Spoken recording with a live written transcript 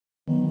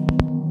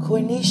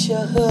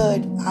Quenisha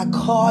Hood, I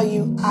call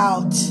you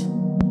out.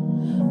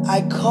 I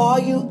call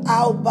you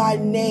out by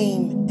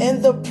name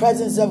in the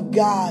presence of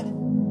God,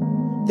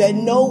 that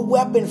no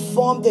weapon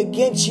formed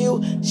against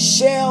you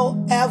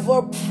shall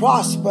ever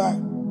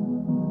prosper.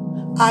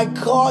 I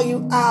call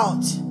you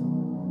out,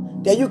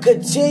 that you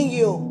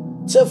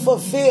continue to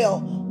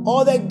fulfill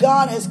all that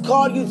God has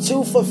called you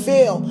to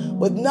fulfill,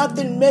 with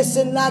nothing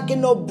missing,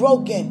 lacking, or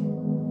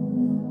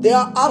broken. There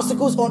are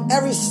obstacles on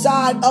every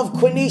side of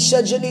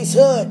Quenisha Janice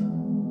Hood,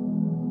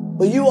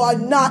 but you are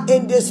not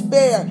in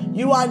despair.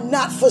 You are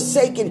not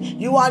forsaken.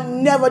 You are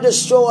never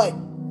destroyed.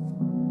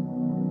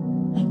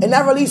 And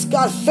I release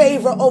God's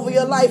favor over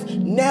your life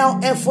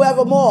now and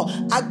forevermore.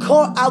 I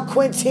call out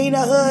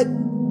Quintina Hood,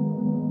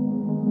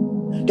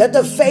 that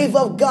the favor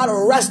of God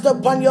rest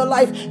upon your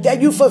life, that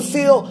you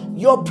fulfill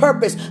your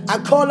purpose. I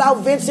call out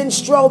Vincent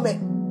Stroman,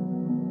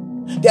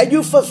 that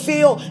you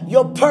fulfill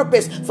your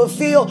purpose,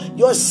 fulfill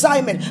your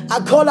assignment.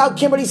 I call out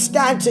Kimberly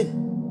Stanton,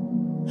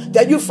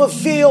 that you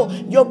fulfill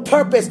your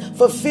purpose,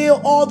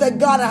 fulfill all that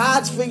God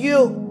has for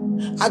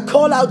you. I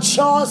call out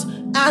Charles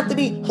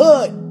Anthony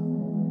Hood,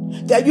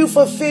 that you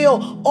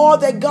fulfill all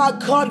that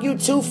God called you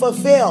to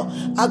fulfill.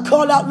 I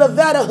call out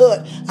Lavetta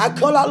Hood. I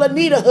call out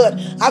Lanita Hood.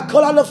 I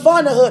call out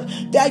LaFonda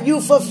Hood, that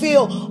you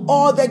fulfill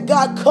all that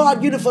God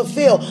called you to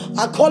fulfill.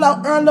 I call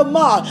out Ern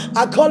Lamar.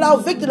 I call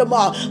out Victor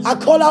Lamar. I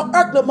call out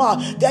Irk Lamar,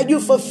 that you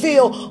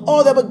fulfill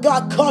all that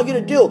God called you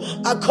to do.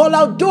 I call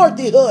out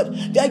Dorothy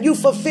Hood, that you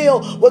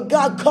fulfill what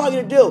God called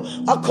you to do.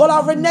 I call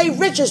out Renee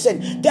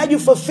Richardson, that you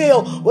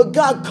fulfill what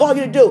God called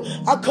you to do.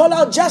 I call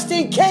out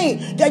Justine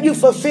Kane, that you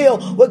fulfill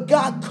what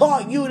God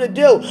called you to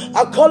do.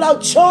 I call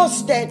out Charles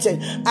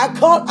Stanton. I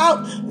call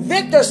out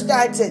Victor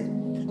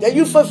Stanton, that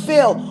you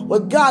fulfill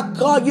what God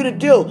called you to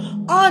do.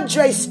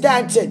 Andre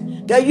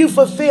Stanton, that you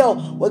fulfill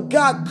what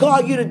God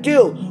called you to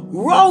do.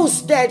 Rose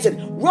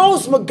Stanton,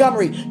 Rose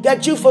Montgomery,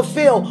 that you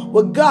fulfill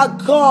what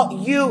God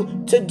called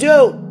you to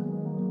do.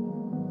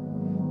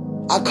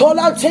 I call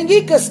out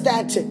Tangika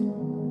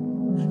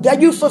Stanton,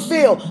 that you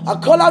fulfill. I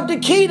call out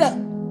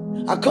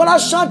Dakita. I call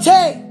out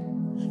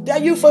Shantae,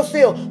 that you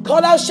fulfill.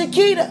 Call out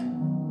Shakita,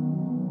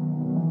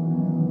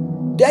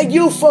 that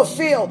you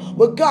fulfill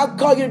what God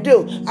called you to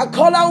do. I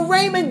call out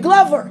Raymond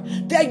Glover,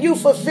 that you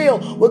fulfill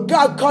what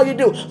God called you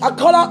to do. I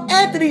call out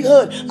Anthony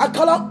Hood. I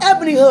call out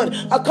Ebony Hood.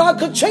 I call out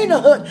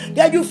Katrina Hood,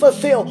 that you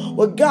fulfill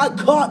what God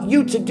called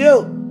you to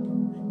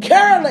do.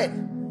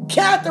 Carolyn,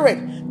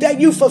 Catherine,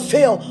 that you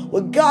fulfill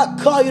what God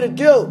called you to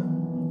do.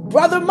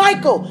 Brother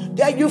Michael,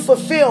 that you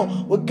fulfill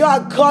what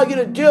God called you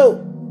to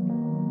do.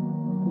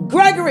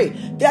 Gregory,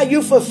 that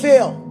you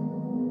fulfill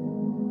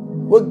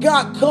what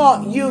God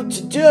called you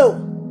to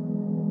do.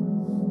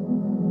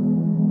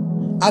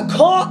 I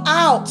call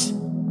out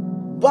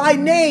by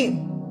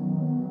name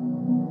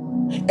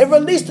and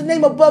release the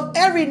name above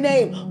every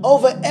name,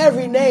 over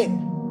every name,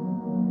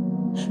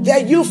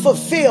 that you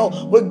fulfill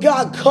what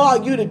God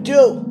called you to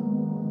do.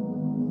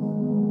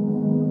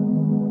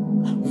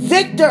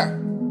 Victor,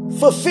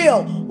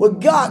 fulfill what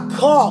God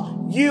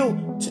called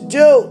you to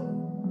do.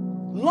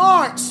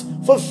 Lawrence,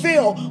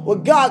 fulfill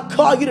what God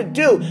called you to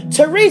do.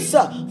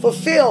 Teresa,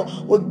 fulfill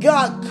what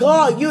God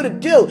called you to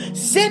do.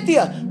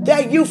 Cynthia,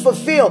 that you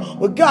fulfill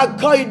what God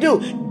called you to do.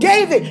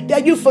 David,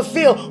 that you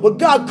fulfill what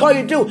God called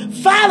you to do.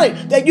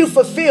 Fallon, that you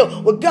fulfill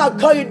what God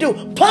called you to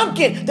do.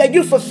 Pumpkin, that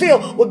you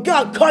fulfill what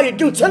God called you to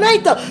do.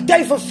 Talitha, that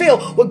you fulfill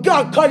what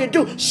God called you to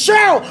do.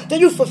 Cheryl, that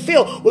you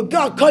fulfill what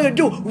God called you to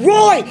do.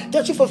 Roy,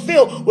 that you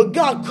fulfill what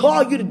God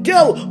called you to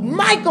do.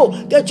 Michael,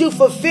 that you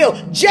fulfill.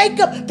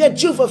 Jacob,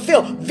 that you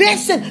fulfill.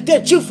 Vincent,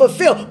 that you fulfill.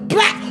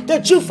 Black,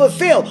 that you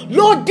fulfill.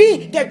 Lord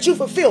D, that you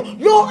fulfill.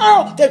 Lord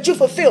Earl, that you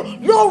fulfill.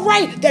 Lord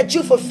Ray, that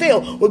you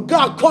fulfill what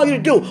God called you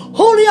to do.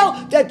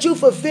 Julio, that you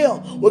fulfill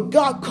what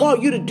God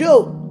called you to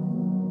do.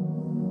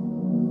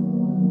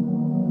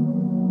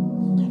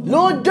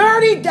 Lord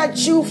Dirty, that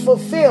you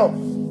fulfill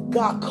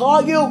God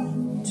called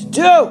you to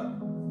do.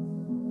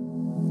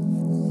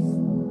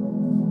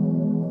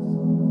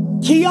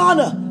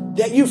 Kiana,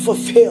 that you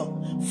fulfill.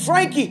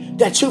 Frankie,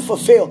 that you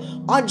fulfill.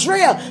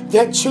 Andrea,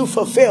 that you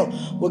fulfill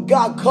what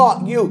God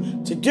called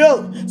you to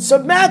do.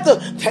 Samantha,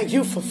 that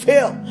you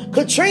fulfill.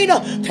 Katrina,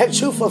 that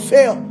you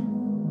fulfill.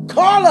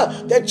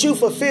 Carla, that you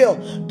fulfill.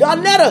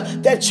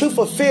 Donetta, that you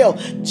fulfill.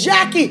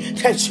 Jackie,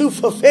 that you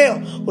fulfill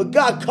what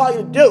God called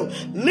you to do.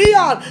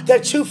 Leon,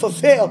 that you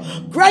fulfill.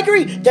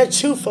 Gregory,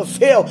 that you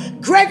fulfill.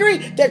 Gregory,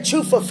 that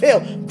you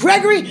fulfill.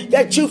 Gregory,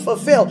 that you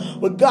fulfill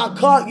what God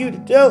called you to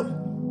do.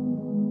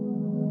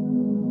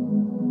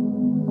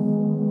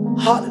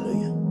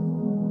 Hallelujah.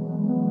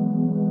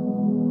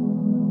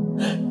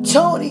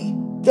 Tony,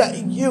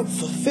 that you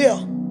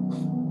fulfill.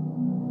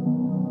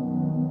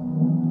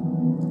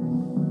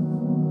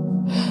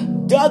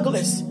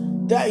 Douglas,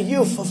 that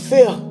you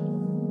fulfill.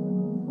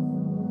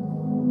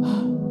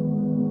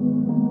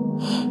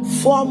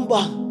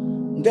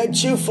 Fumba,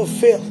 that you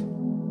fulfill.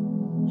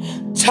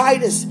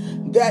 Titus,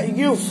 that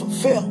you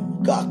fulfill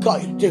what God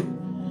called you to do.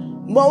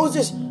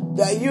 Moses,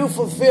 that you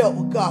fulfill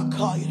what God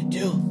called you to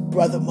do,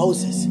 Brother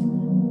Moses.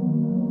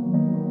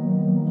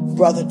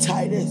 Brother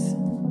Titus,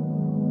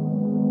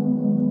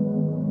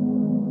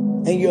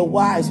 and your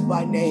wives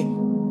by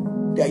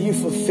name, that you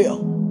fulfill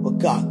what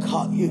God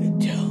called you to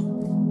do.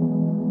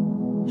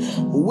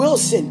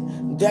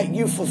 Wilson, that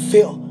you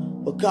fulfill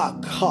what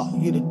God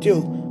called you to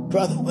do,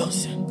 Brother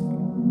Wilson.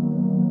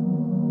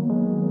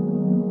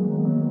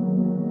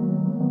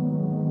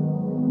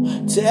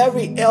 To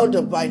every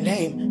elder by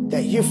name,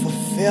 that you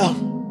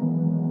fulfill.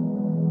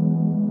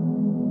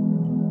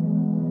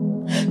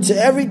 To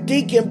every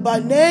deacon by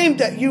name,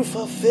 that you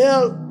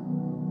fulfill.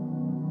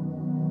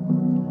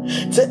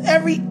 To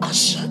every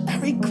usher,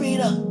 every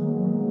greeter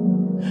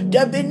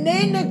that been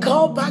named and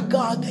called by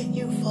God, that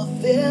you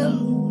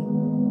fulfill.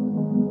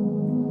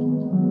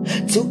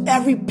 To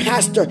every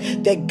pastor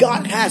that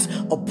God has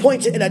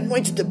appointed and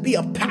anointed to be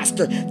a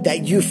pastor,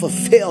 that you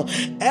fulfill.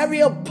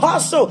 Every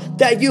apostle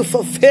that you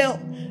fulfill.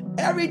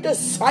 Every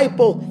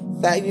disciple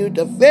that you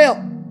fulfill.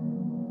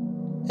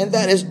 And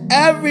that is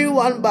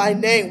everyone by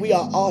name. We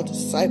are all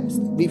disciples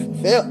that we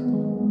fulfill.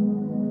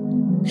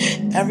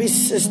 Every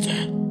sister,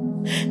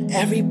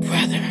 every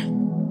brother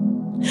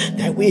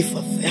that we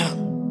fulfill.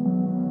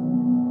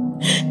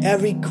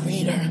 Every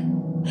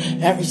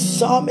greeter, every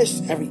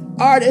psalmist, every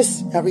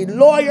artist, every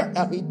lawyer,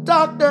 every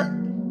doctor,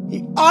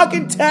 every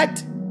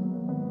architect,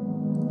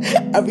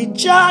 every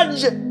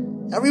judge,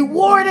 every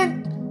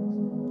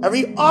warden,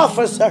 every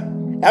officer,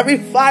 every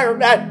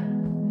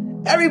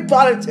fireman, every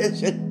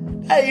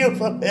politician that you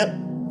fulfill.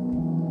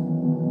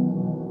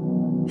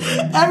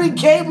 Every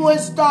cable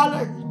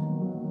installer,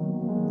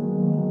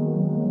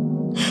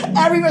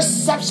 every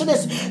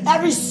receptionist,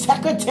 every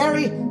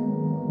secretary,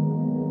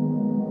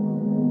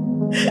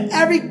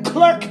 every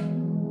clerk,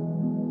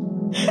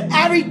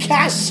 every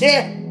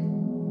cashier,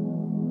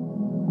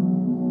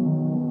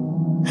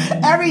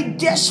 every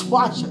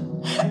dishwasher,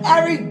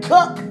 every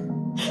cook,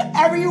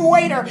 every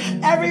waiter,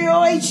 every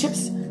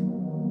waitress,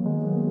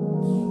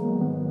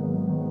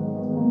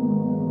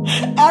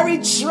 every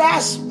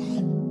trash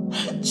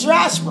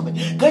woman,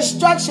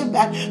 construction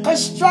man,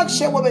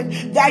 construction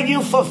woman that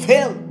you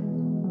fulfill.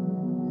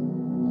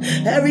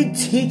 Every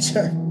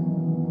teacher,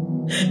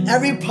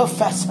 every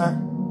professor,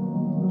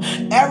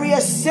 every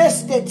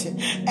assistant,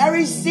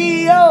 every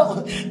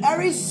CEO,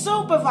 every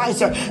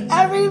supervisor,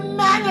 every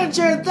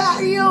manager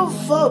that you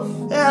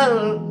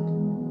fulfill.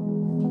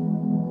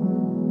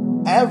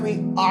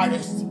 Every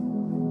artist,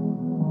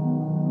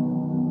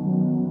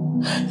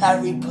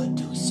 every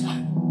producer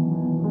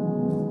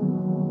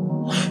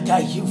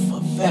that you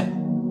fulfill.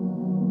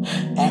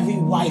 Every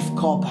wife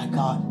called by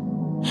God,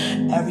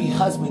 every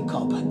husband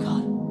called by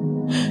God,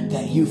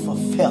 that you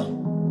fulfill.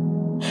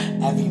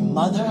 Every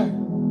mother,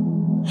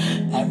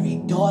 every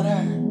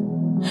daughter,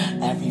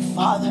 every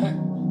father,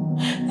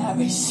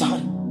 every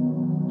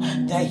son,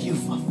 that you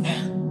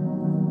fulfill.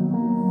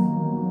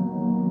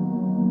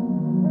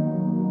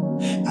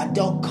 I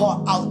don't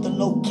call out the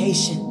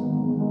location.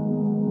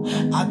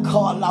 I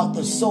call out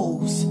the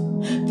souls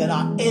that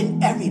are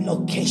in every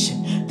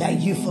location, that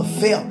you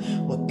fulfill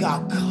what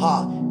God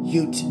called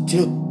you to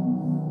do.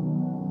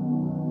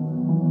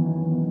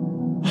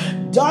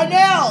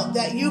 Darnell,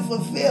 that you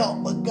fulfill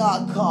what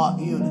God called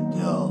you to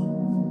do.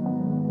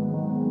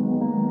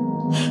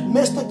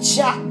 Mr.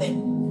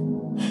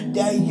 Chapman,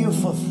 that you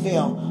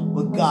fulfill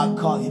what God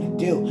called you to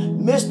do.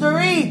 Mr.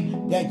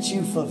 Reed, that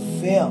you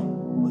fulfill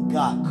what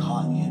God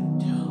called you to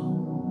do.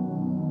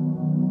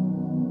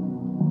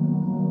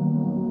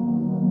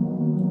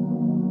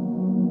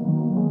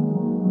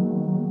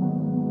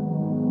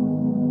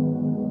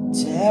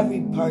 To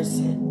every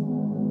person,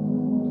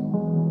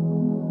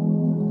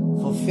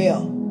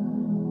 fulfill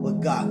what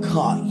God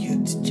called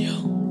you to do.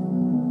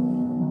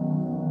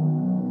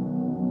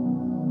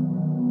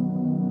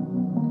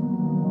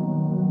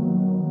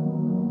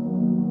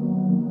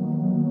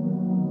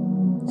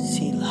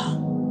 Selah.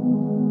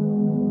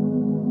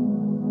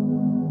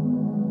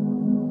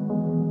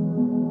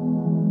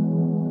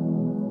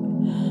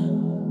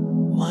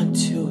 One,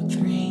 two,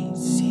 three,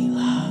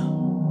 Selah.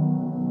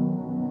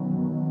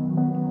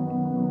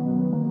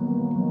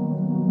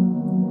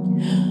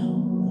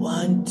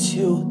 One,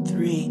 two,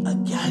 three,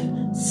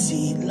 again.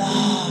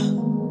 Selah,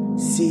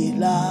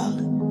 Selah,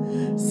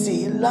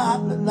 Selah,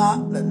 la,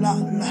 la, la,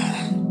 la.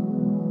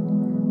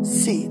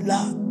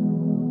 Selah,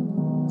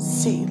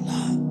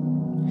 Selah,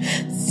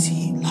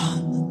 Selah,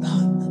 la,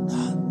 la,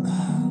 la, la.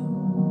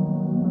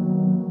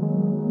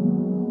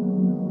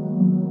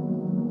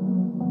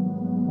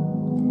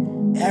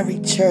 Every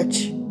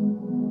church,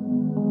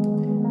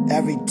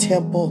 every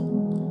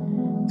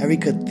temple, every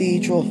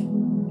cathedral,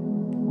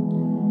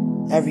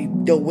 every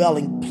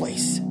dwelling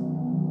place,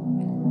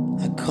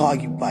 I call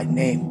you by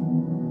name,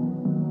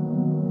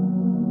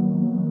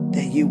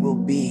 that you will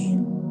be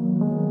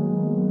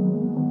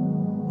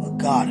what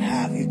God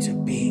have you to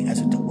be as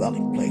a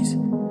dwelling place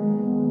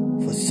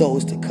for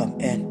souls to come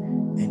in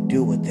and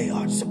do what they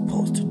are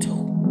supposed to do,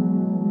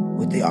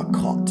 what they are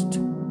called to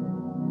do.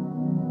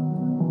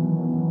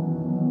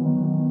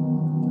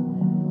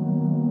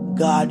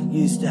 God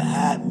used to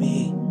have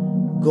me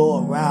go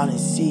around and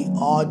see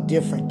all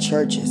different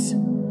churches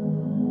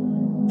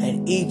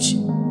And each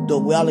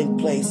dwelling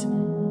place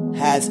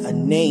has a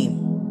name.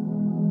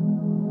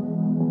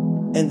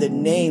 And the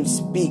name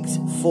speaks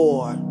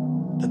for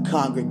the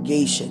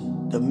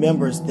congregation, the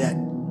members that,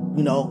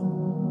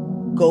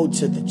 go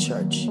to the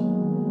church.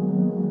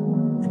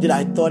 And then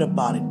I thought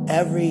about it.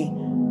 Every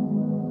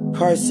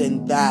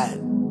person that,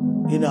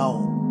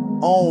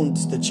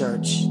 owns the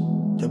church,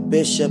 the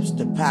bishops,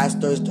 the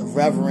pastors, the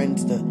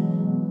reverends, the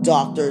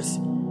doctors,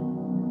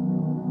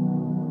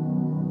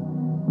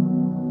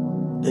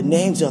 the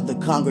names of the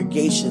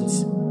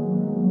congregations,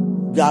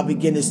 God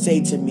began to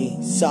say to me,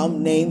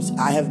 some names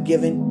I have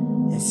given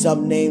and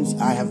some names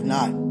I have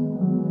not.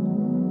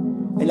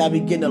 And I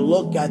begin to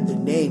look at the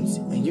names,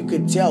 and you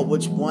can tell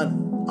which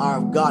one are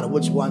of God and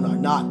which one are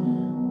not,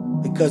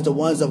 because the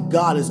ones of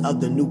God is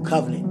of the new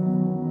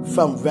covenant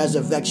from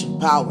resurrection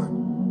power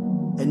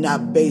and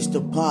not based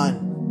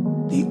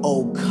upon the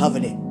old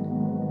covenant.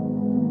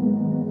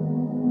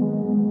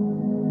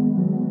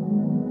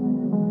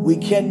 We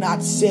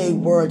cannot say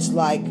words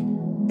like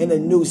in a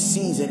new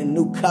season, a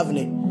new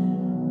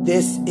covenant.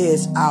 This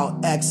is our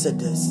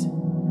Exodus.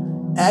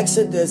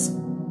 Exodus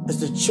is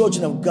the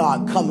children of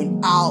God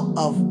coming out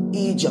of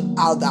Egypt,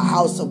 out of the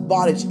house of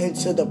bondage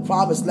into the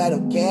promised land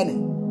of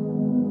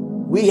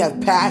Canaan. We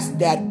have passed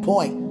that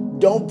point.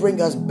 Don't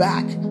bring us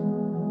back,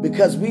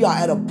 because we are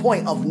at a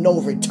point of no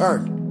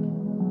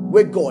return.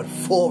 We're going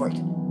forward.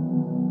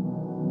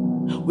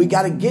 We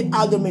got to get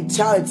out of the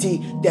mentality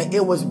that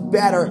it was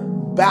better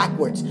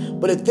backwards.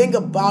 But the thing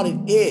about it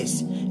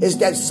is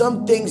that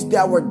some things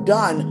that were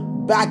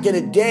done back in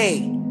the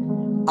day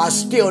are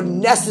still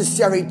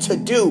necessary to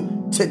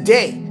do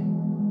today.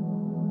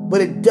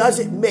 But it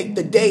doesn't make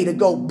the day to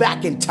go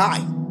back in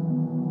time.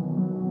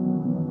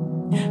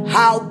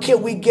 How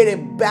can we get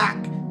it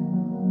back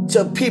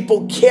to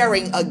people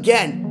caring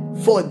again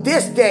for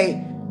this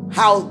day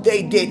how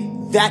they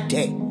did that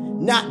day?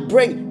 Not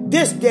bring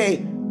this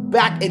day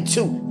back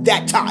into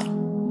that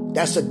time.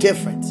 That's the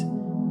difference.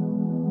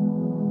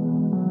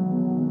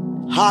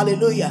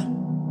 Hallelujah.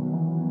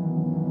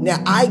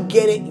 Now I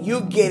get it,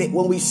 you get it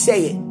when we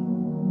say it.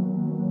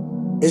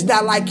 It's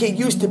not like it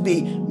used to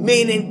be,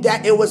 meaning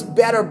that it was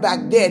better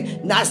back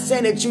then. Not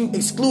saying that you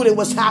excluded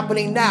what's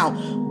happening now,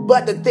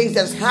 but the things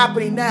that's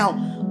happening now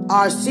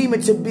are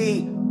seeming to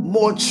be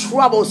more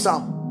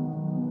troublesome,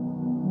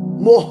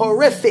 more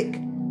horrific,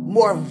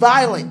 more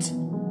violent.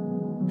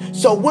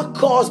 So what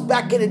caused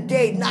back in the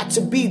day not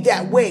to be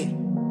that way?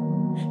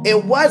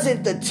 It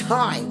wasn't the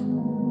time.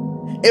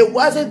 It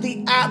wasn't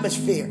the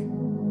atmosphere.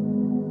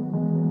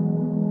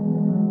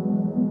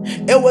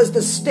 It was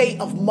the state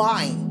of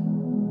mind.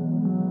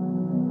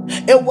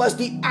 It was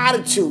the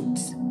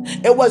attitudes.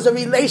 It was the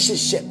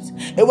relationships.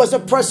 It was the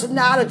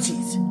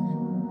personalities.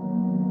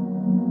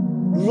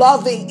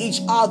 Loving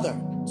each other.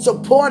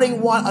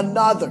 Supporting one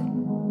another.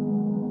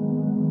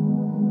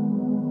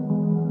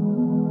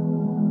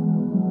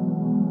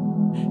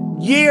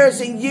 Years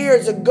and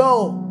years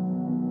ago,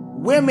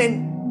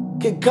 women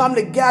could come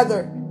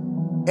together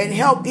and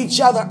help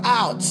each other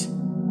out.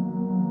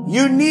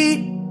 You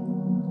need,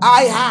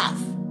 I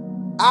have.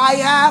 I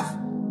have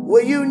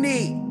what you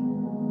need.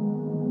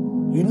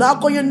 You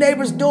knock on your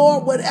neighbor's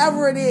door,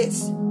 whatever it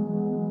is.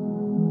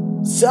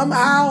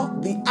 Somehow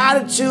the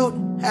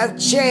attitude have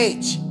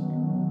changed.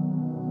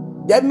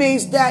 That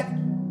means that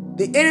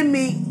the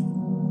enemy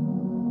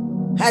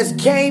has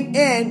came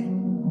in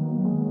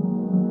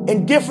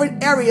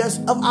different areas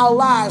of our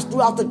lives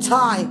throughout the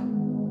time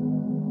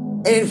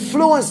and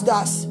influenced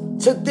us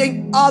to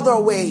think other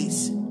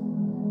ways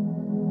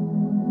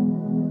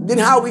than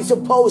how we're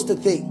supposed to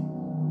think.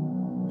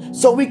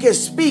 So we can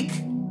speak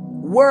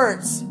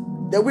words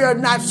that we are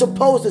not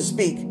supposed to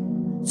speak.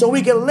 So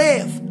we can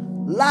live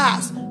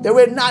lives that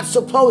we're not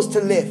supposed to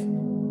live.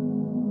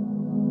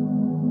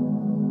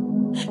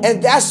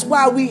 And that's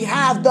why we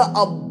have the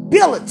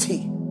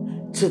ability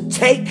to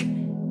take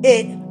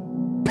it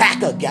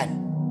back again.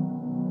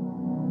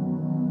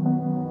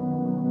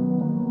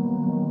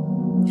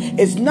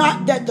 It's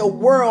not that the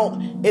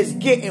world is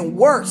getting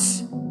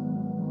worse.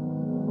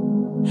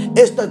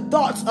 It's the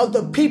thoughts of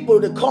the people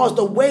that cause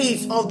the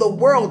ways of the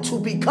world to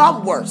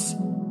become worse.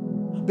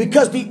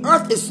 Because the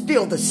earth is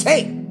still the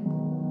same.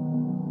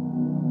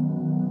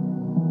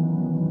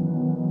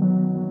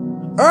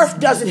 Earth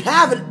doesn't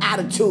have an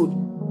attitude.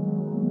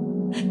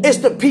 It's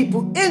the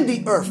people in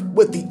the earth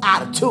with the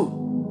attitude.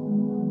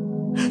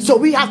 So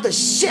we have to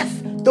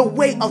shift the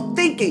way of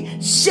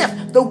thinking,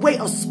 shift the way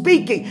of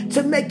speaking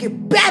to make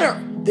it better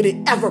than it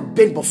ever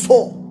been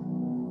before.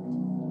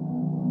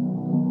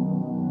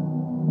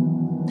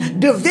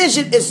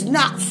 Division is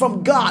not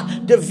from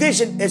God.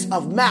 Division is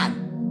of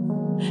man.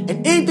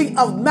 And anything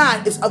of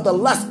man is of the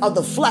lust of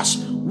the flesh,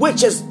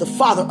 which is the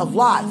father of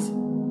lies.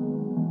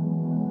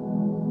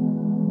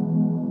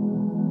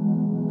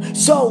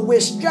 So we're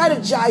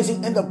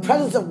strategizing in the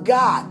presence of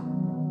God.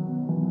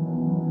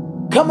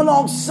 Come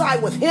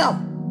alongside with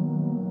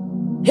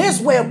him. His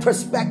way of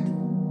perspective.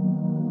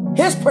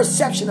 His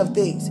perception of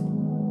things.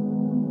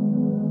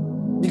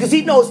 Because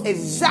he knows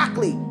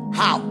exactly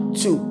how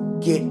to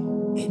get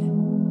it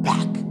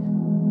back.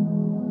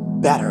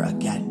 better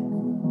again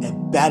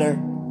and better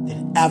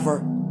than ever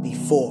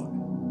before.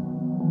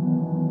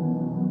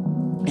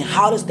 And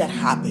how does that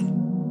happen?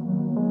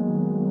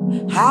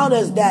 How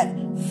does that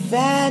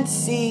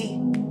fancy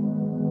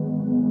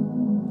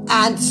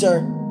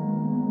answer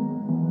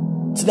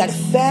to that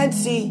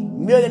fancy $1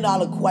 million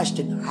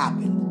question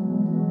happen?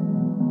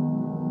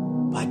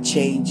 By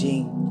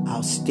changing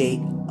our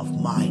state of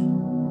mind.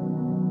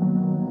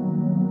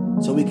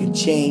 So we can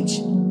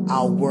change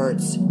our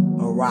words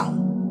around.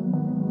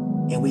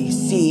 And we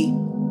see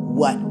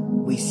what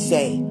we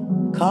say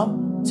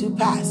come to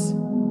pass.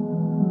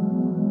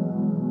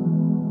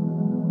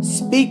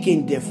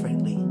 Speaking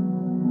differently,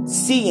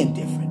 seeing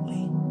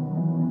differently.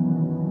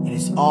 It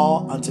is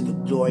all unto the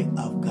glory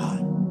of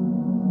God.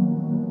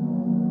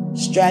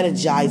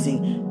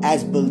 Strategizing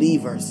as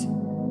believers.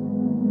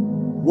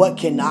 What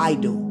can I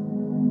do?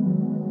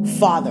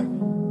 Father,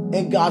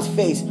 in God's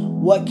face,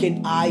 what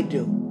can I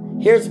do?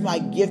 Here's my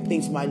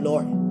giftings, my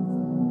Lord.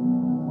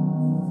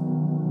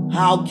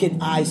 How can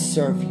I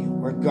serve you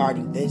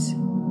regarding this?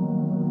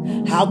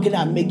 How can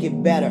I make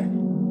it better?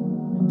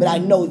 But I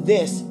know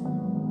this,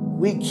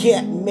 we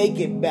can't make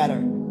it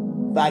better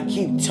if I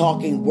keep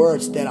talking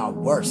words that are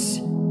worse.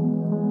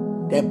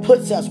 That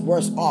puts us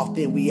worse off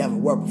than we ever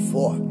were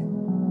before.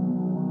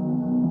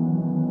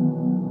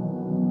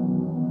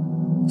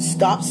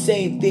 Stop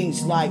saying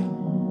things like,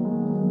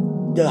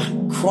 the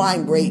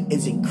crime rate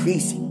is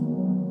increasing.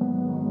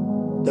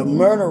 The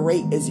murder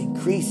rate is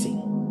increasing.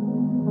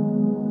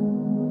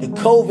 The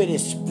COVID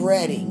is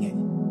spreading.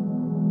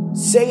 And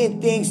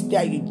saying things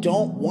that you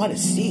don't want to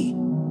see.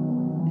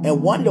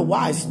 And wonder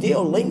why it's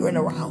still lingering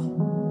around.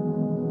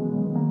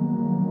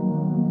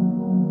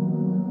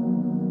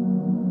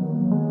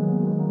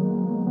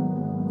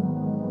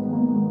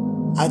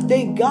 I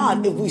thank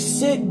God if we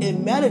sit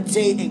and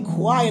meditate and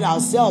quiet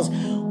ourselves,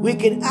 we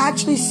can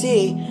actually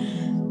see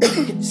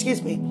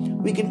excuse me,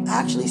 we can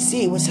actually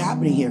see what's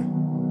happening here.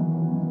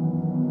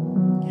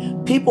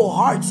 People's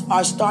hearts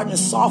are starting to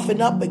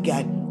soften up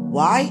again.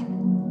 Why?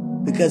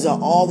 Because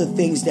of all the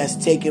things that's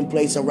taking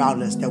place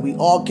around us that we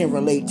all can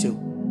relate to.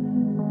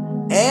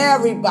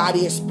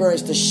 Everybody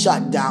experienced a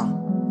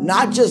shutdown.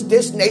 Not just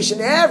this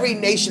nation, every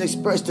nation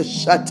experienced a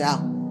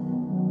shutdown.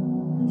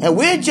 And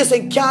we're just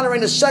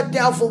encountering a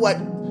shutdown for what?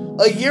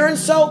 A year or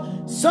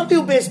so? Some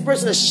people have been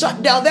experiencing a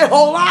shutdown their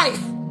whole life.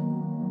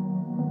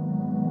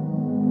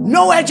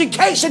 No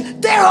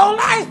education, their whole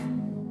life.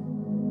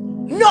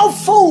 No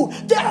food,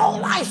 their whole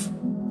life.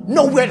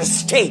 Nowhere to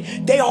stay,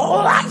 their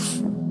whole life.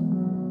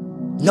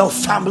 No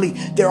family,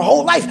 their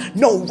whole life.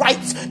 No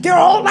rights, their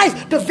whole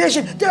life.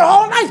 Division, their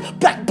whole life.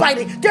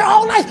 Backbiting, their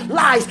whole life.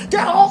 Lies,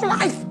 their whole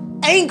life.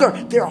 Anger,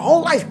 their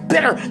whole life.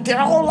 Bitter, their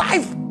whole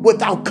life.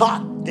 Without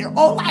God, their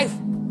whole life.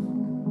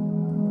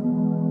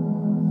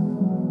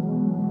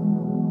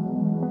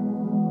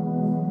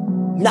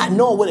 Not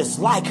knowing what it's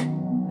like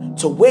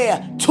to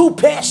wear 2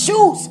 pair of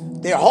shoes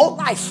their whole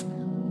life.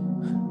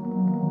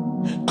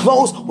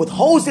 Clothes with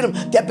holes in them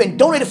that have been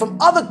donated from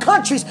other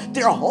countries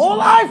their whole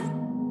life.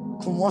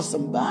 Come on,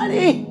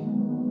 somebody.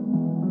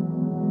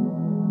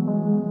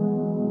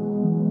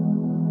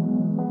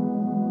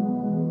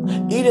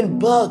 Eating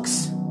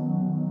bugs,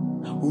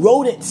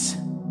 rodents.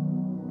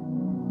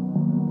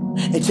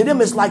 And to them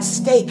it's like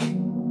steak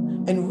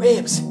and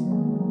ribs.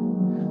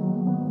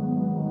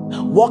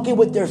 Walking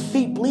with their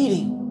feet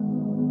bleeding.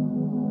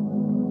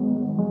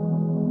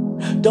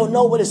 Don't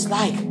know what it's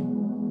like.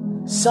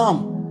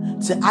 Some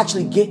to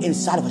actually get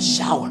inside of a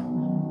shower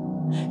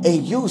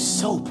and use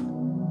soap.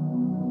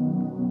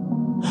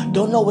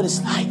 Don't know what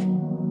it's like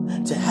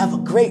to have a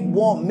great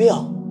warm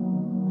meal.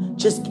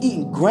 Just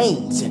eating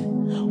grains and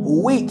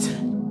wheat,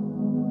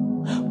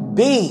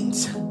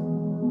 beans.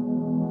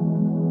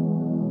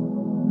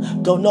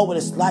 Don't know what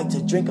it's like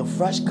to drink a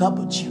fresh cup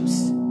of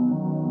juice.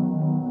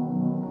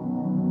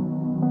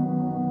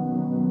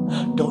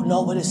 Don't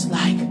know what it's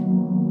like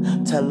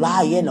to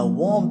lie in a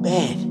warm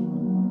bed.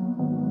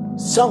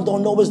 Some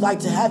don't know what it's like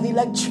to have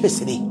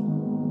electricity,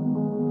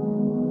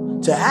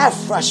 to have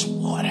fresh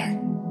water.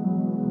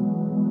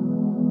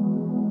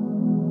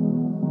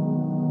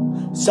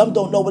 Some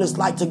don't know what it's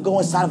like to go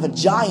inside of a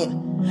giant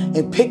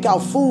and pick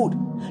out food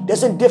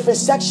that's in different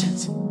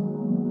sections.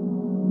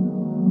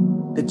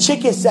 The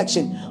chicken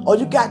section, oh,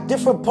 you got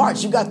different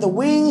parts. You got the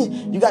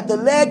wing, you got the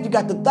leg, you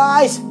got the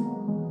thighs.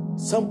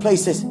 Some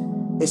places,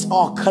 it's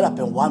all cut up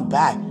in one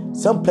bag.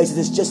 Some places,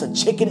 it's just a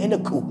chicken in a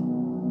coop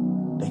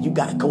that you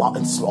got to go out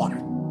and slaughter.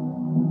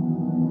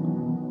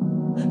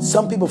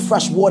 Some people,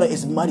 fresh water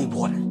is muddy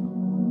water.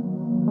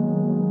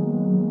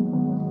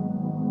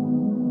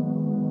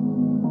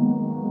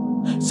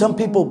 Some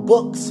people,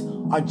 books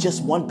are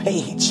just one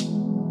page.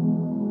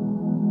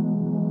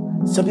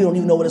 Some people don't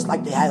even know what it's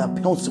like to have a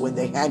pencil in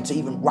their hand to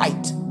even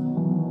write.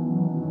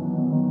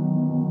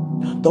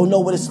 Don't know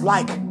what it's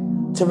like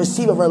to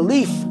receive a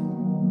relief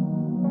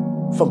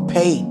from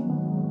pain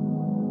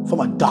from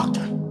a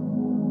doctor.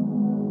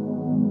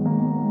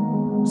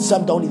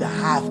 Some don't even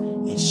have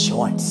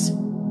insurance.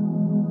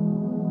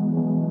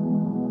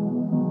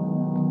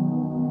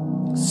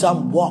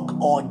 Some walk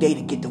all day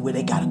to get to where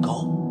they gotta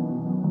go.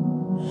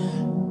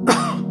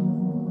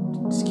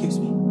 Excuse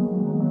me.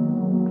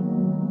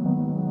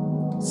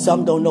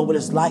 Some don't know what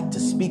it's like to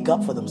speak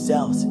up for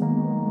themselves.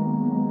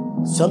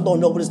 Some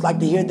don't know what it's like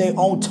to hear their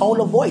own tone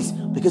of voice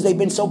because they've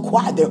been so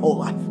quiet their whole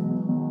life.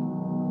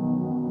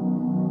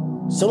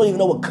 Some don't even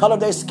know what color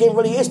their skin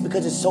really is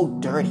because it's so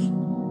dirty.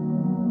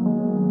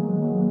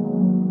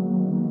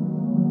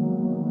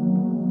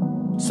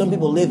 Some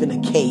people live in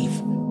a cave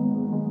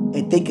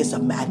and think it's a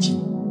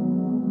mansion.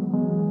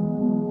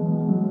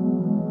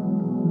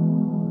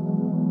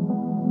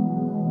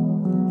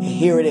 And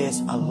here it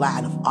is, a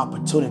land of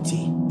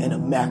opportunity in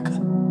America.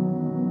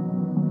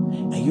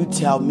 And you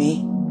tell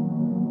me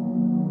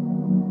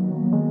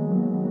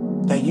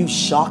that you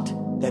shocked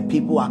that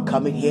people are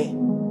coming here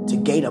to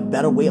gain a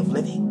better way of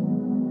living?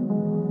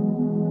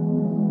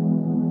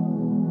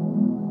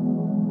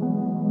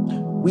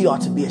 We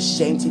ought to be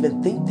ashamed to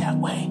even think that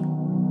way.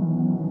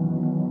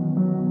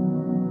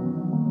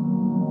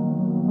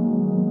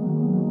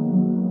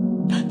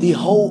 The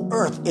whole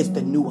earth is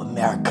the new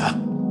America.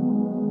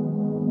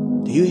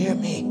 Do you hear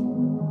me?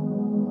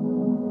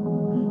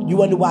 You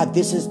wonder why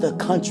this is the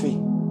country,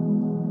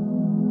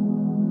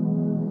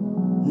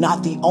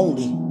 not the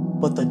only,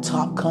 but the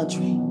top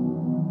country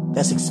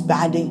that's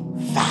expanding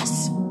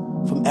fast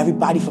from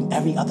everybody from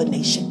every other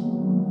nation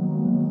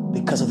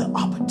because of the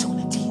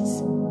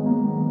opportunities.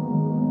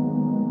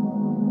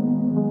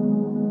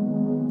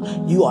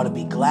 You ought to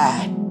be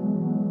glad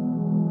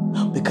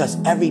because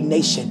every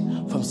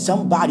nation, from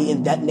somebody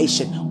in that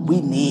nation,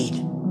 we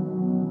need.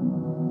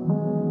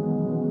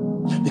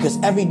 Because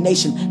every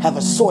nation have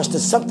a source to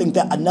something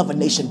that another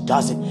nation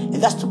doesn't. And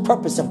that's the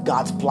purpose of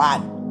God's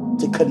plan,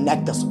 to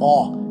connect us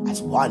all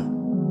as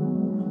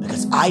one.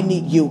 Because I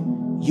need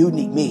you, you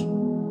need me.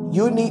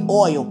 You need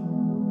oil,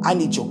 I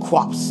need your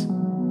crops.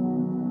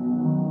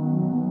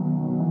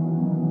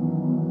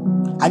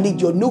 I need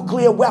your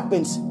nuclear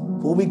weapons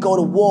when we go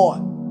to war.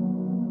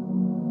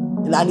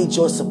 And I need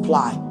your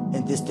supply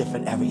in this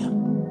different area.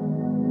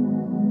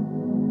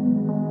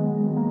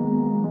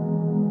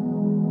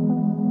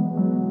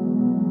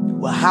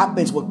 What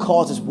happens, what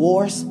causes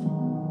wars,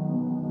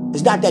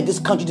 it's not that this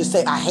country just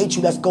say, I hate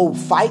you, let's go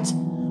fight.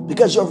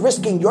 Because you're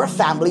risking your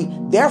family,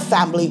 their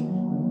family,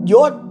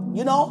 your,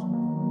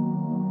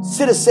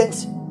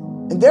 citizens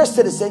and their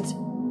citizens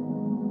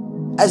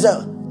as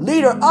a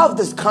leader of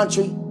this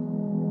country,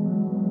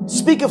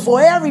 speaking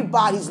for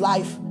everybody's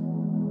life.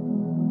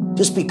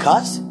 Just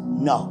because?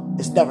 No,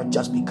 it's never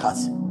just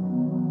because.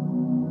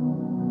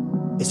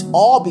 It's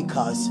all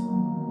because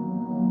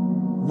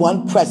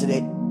one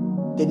president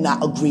did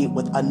not agree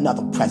with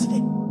another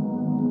president.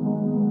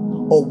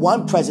 Or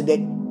one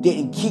president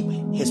didn't keep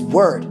his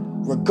word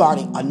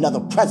regarding another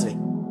president.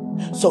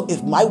 So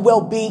if my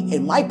well-being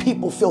and my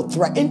people feel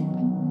threatened,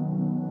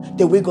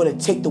 then we're going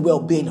to take the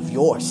well-being of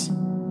yours.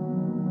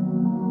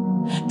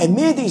 And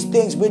many of these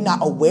things we're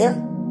not aware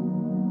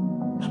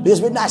because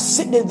we're not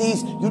sitting in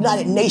these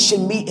United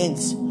Nations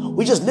meetings.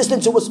 We're just listening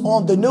to what's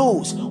on the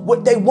news,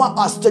 what they want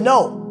us to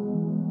know.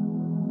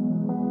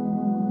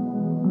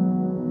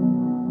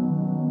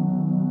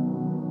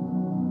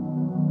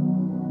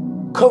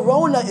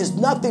 Corona is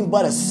nothing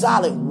but a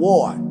silent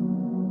war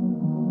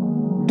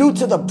due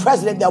to the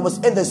president that was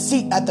in the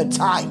seat at the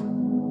time.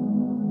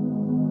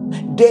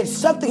 Did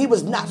something he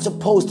was not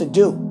supposed to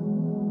do.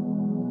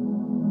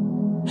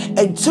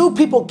 And two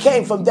people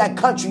came from that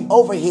country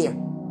over here.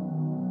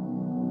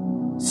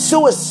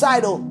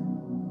 Suicidal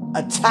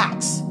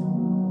attacks.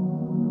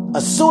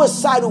 A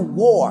suicidal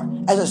war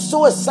as a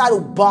suicidal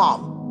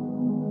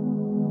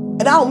bomb.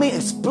 And I don't mean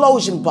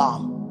explosion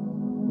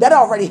bomb. That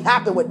already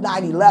happened with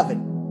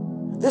 9/11.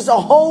 There's a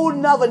whole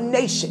nother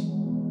nation.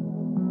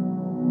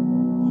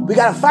 We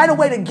got to find a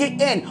way to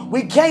get in.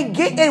 We can't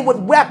get in with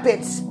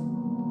weapons.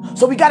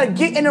 So we got to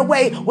get in a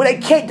way where they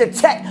can't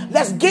detect.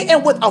 Let's get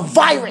in with a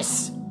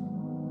virus.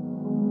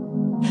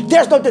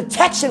 There's no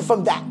detection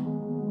from that.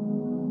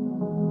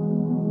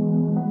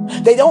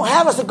 They don't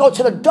have us to go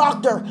to the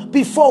doctor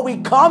before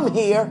we come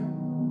here.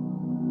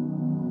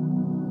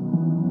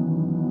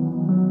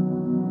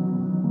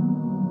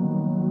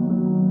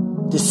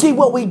 To see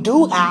what we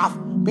do have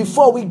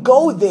before we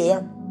go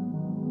there.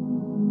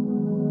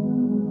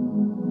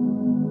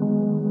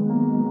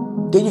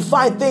 Then you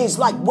find things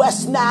like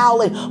West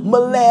Nile and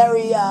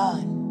malaria.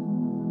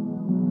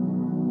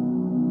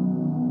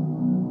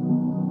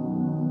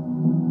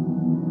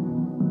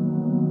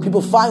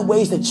 People find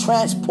ways to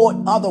transport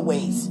other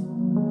ways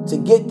to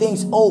get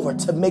things over,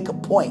 to make a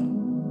point.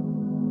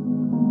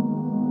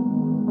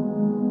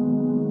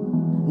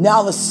 Now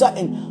all of a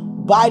sudden,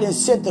 Biden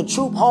sent the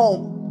troop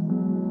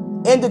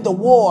home, ended the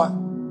war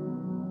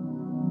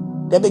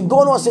that been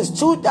going on since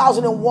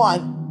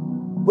 2001,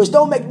 which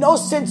don't make no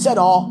sense at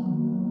all,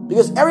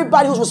 because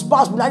everybody who's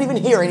responsible not even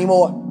here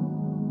anymore,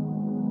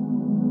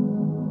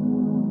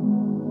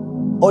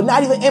 or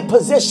not even in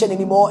position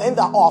anymore in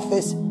the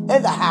office, in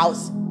the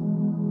house,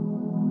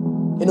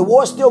 and the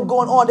war's still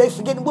going on. They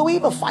forgetting what we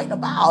even fighting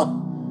about.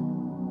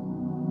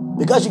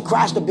 Because you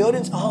crashed the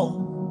buildings? Oh.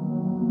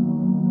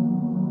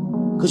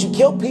 Because you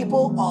kill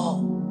people? Oh.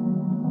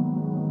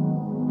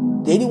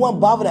 Did anyone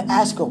bother to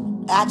ask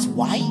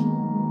why?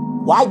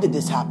 Why did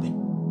this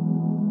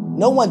happen?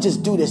 No one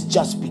just do this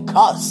just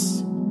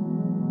because.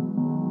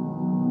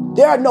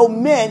 There are no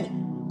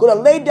men going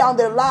to lay down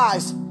their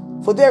lives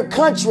for their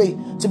country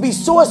to be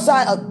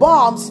suicide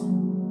bombs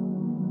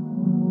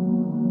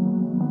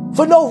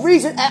for no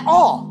reason at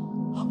all.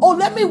 Oh,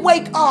 let me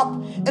wake up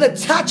and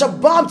attach a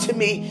bomb to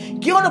me,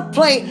 get on a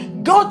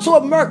plane, go to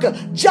America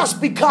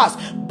just because.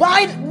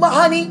 Bye,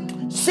 honey.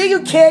 See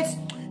you, kids.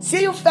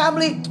 See you,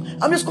 family.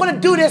 I'm just going to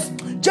do this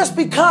just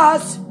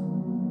because.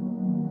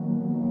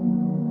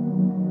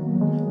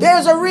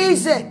 There's a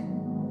reason.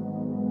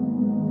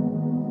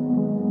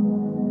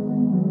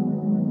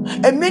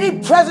 And many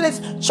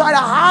presidents try to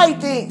hide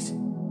things.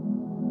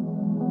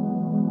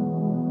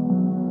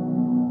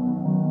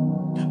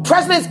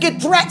 Presidents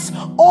get threats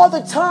all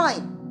the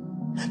time.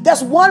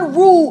 That's one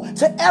rule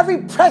to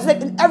every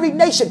president in every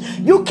nation.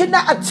 You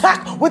cannot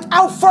attack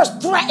without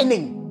first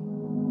threatening.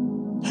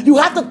 You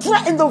have to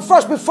threaten them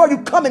first before you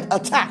come and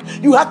attack.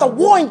 You have to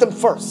warn them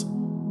first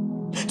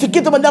to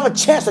give them another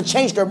chance to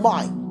change their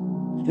mind.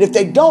 And if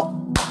they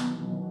don't,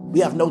 we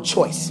have no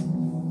choice.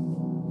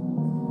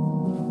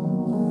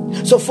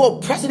 So for a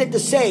president to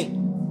say,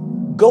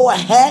 go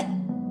ahead,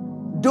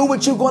 do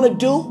what you're going to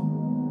do,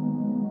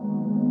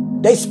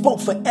 they spoke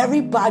for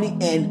everybody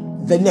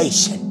in the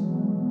nation.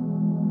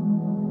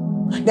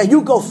 Now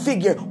you go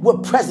figure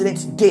what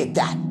presidents did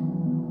that.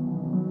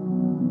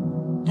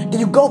 Then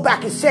you go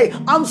back and say,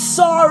 I'm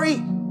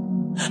sorry.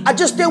 I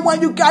just didn't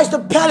want you guys to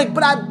panic,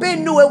 but I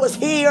been knew it was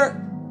here.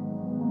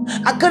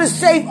 I could have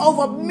saved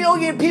over 1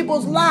 million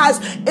people's lives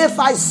if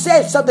I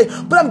said something,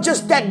 but I'm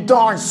just that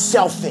darn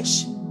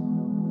selfish.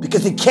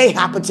 Because it can't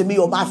happen to me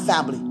or my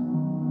family.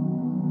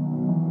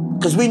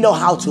 Because we know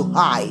how to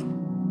hide.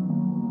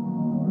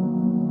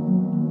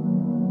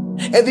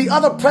 And the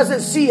other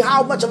presidents see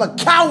how much of a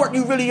coward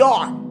you really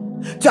are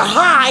to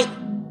hide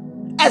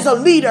as a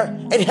leader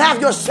and have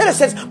your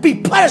citizens be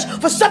punished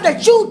for something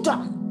that you've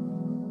done.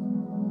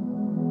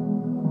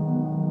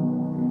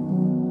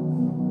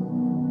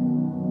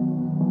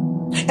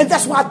 And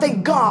that's why I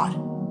thank God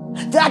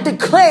that I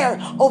declare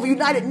over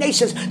United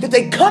Nations that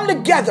they come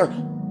together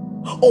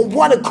on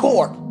one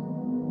accord.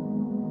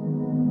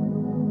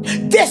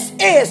 This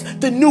is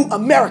the new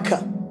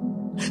America.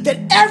 That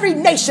every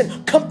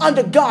nation come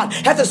under God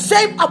has the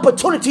same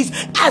opportunities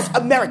as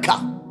America.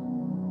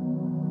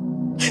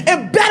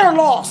 And better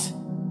laws,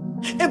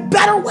 in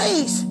better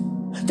ways,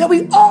 that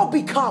we all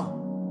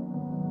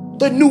become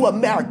the new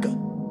America.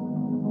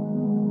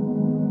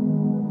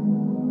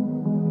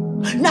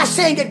 Not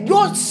saying that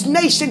your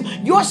nation,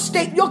 your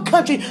state, your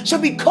country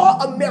should be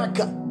called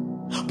America,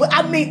 but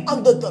I mean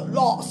under the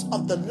laws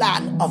of the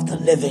land of the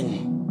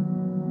living.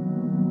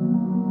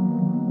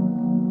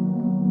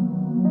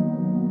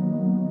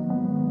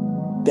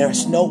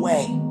 There's no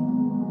way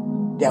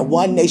that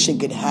one nation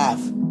can have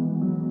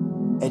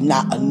and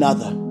not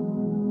another,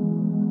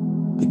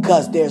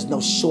 because there's no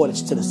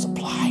shortage to the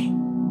supply.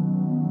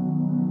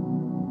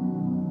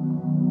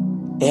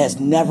 It has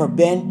never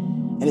been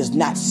and is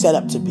not set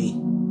up to be.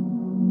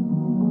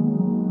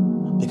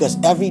 Because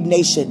every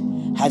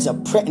nation has a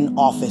printing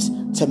office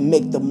to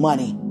make the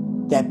money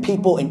that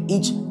people in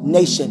each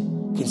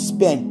nation can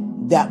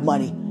spend that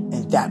money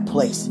in that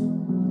place.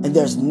 And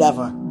there's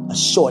never a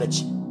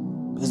shortage,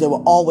 because there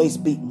will always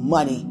be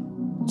money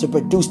to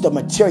produce the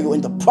material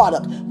and the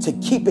product to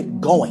keep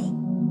it going.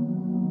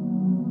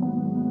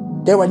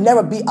 There will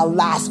never be a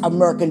last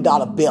American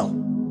dollar bill,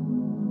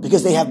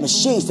 because they have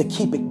machines to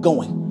keep it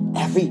going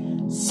every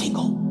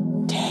single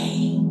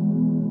day.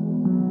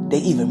 They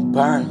even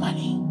burn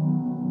money.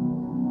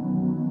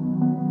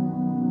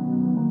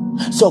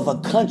 So if a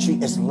country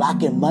is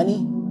lacking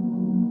money,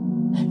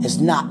 it's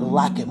not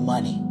lacking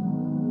money.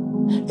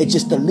 It's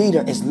just the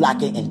leader is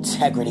lacking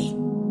integrity,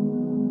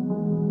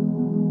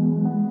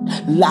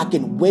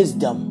 lacking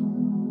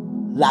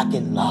wisdom,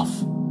 lacking love,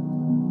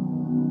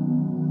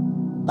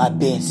 by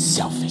being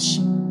selfish.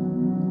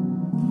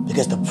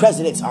 Because the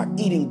presidents are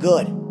eating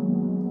good,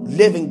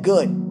 living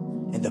good,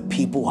 and the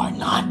people are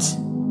not.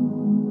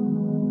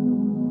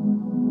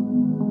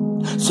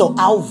 So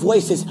our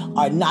voices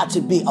are not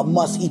to be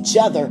amongst each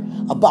other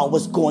about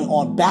what's going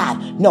on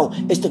bad. No,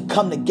 it's to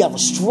come together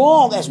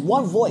strong as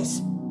one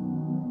voice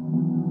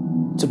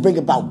to bring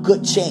about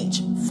good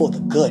change for the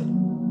good.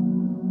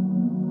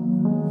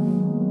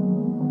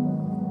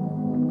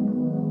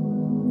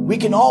 We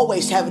can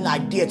always have an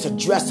idea to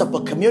dress up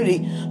a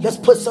community. Let's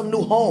put some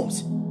new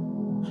homes.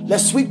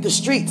 Let's sweep the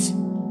streets.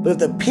 But if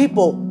the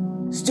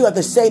people still have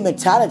the same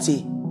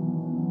mentality,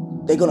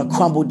 they're going to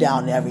crumble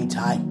down every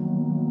time.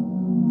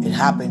 It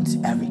happens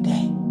every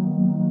day.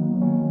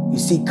 You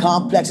see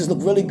complexes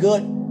look really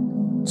good.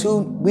 2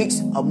 weeks,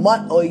 a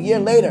month, or a year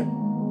later,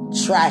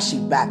 trashy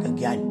back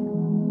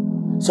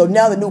again. So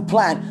now the new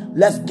plan,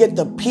 let's get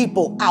the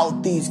people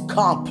out these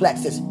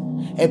complexes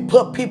and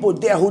put people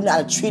there who know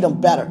how to treat them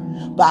better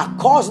by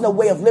causing a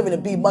way of living to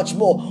be much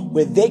more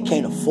where they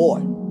can't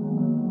afford.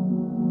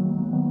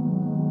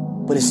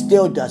 But it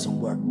still doesn't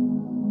work,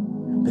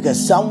 Because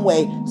some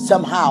way,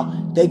 somehow,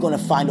 they're going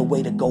to find a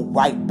way to go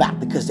right back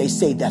because they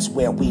say that's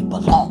where we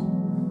belong.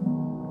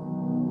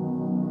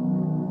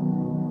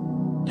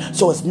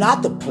 So it's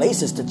not the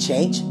places to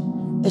change.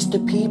 It's the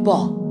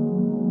people.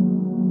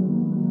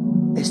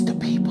 It's the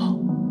people.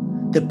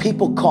 The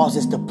people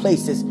causes the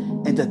places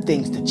and the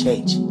things to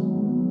change.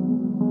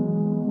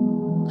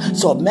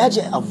 So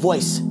imagine a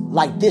voice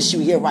like this you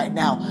hear right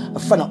now in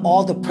front of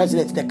all the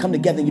presidents that come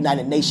together in the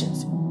United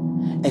Nations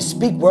and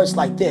speak words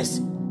like this.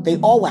 They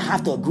all will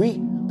have to agree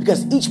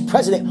because each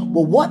president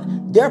will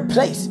want their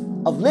place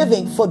of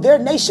living for their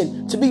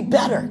nation to be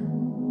better.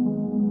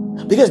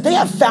 Because they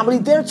have family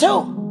there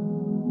too.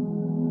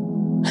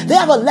 They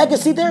have a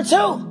legacy there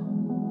too.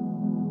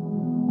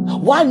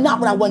 Why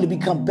not when I want to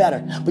become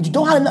better? But you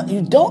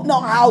don't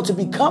know how to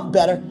become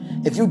better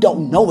if you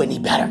don't know any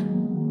better.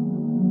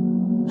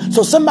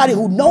 So somebody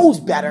who knows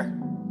better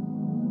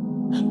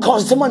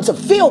causes someone to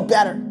feel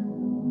better,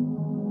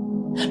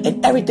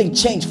 and everything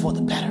changed for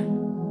the better.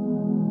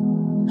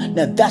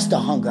 Now that's the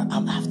hunger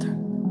I'm after.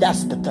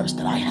 That's the thirst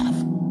that I have.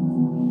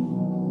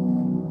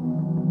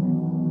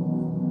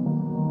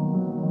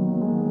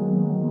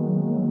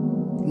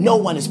 No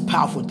one is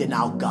powerful than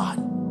our God.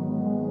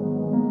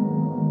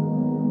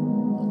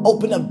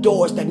 Open up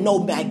doors that no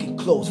man can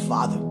close,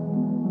 Father.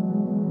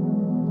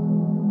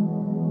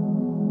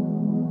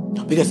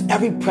 Because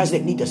every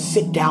president needs to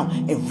sit down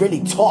and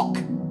really talk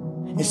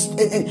and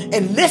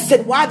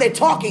listen while they're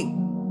talking.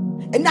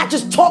 And not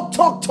just talk.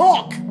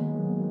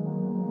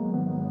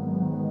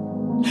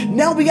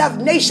 Now we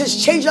have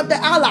nations changing up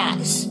their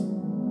allies.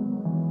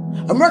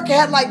 America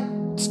had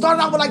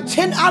started out with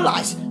 10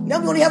 allies. Now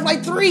we only have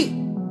 3.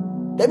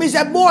 That means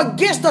that more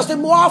against us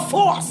than more are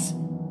for us.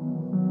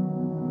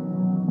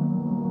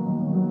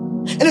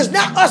 And it's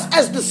not us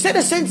as the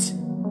citizens.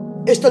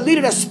 It's the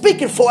leader that's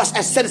speaking for us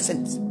as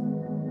citizens.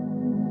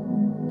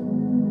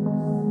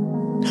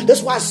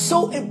 That's why it's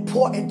so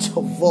important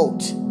to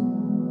vote.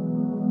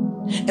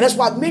 And that's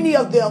why many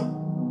of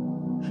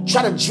them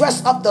try to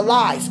dress up the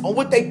lies on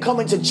what they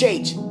coming to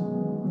change.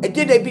 And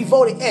then they be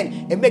voted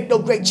in and make no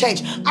great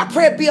change. I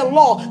pray it be a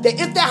law that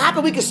if that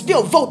happens, we can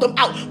still vote them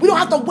out. We don't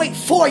have to wait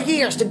 4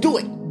 years to do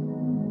it.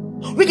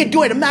 We can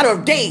do it in a matter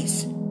of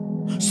days.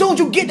 Soon as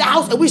you get in the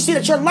house and we see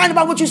that you're lying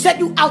about what you said,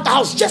 you out the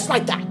house just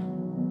like that.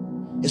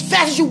 As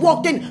fast as you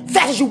walked in,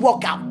 fast as you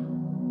walk out.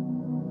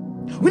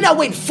 We're not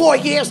waiting 4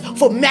 years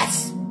for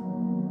mess.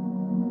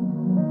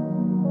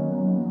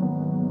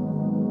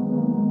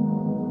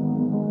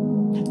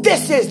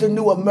 This is the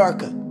new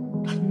America.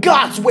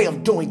 God's way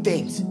of doing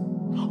things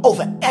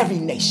over every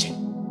nation.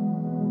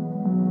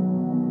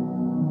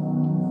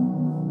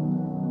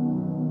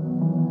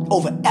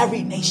 Over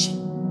every nation.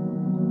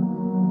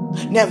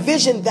 Now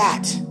envision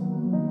that.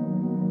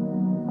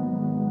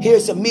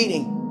 Here's a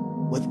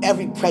meeting with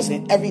every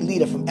president, every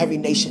leader from every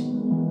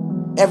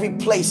nation. Every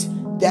place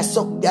that's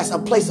a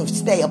place of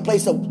stay, a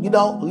place of,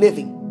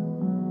 living.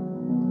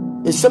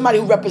 There's somebody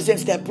who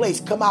represents that place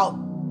come out.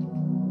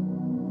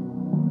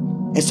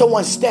 And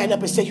someone stand up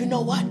and say, you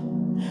know what?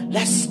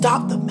 Let's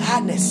stop the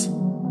madness.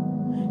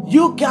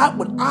 You got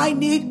what I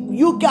need.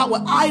 You got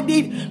what I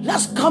need.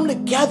 Let's come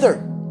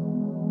together.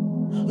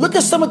 Look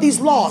at some of these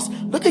laws.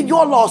 Look at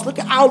your laws. Look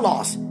at our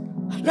laws.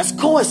 Let's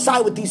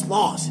coincide with these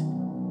laws.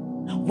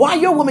 Why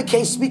your woman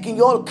can't speak in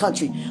your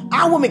country?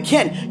 Our women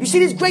can. You see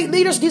these great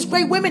leaders, these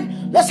great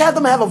women? Let's have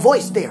them have a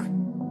voice there.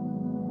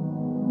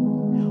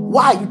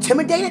 Why? You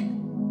intimidated?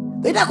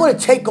 They're not going to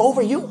take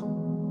over you.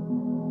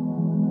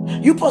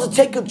 You're supposed to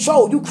take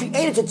control. You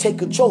created to take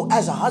control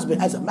as a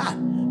husband, as a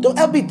man. Don't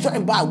ever be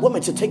threatened by a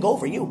woman to take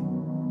over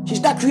you.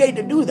 She's not created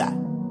to do that.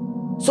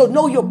 So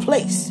know your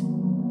place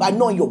by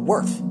knowing your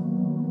worth.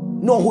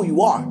 Know who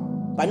you are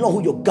by knowing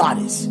who your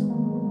God is.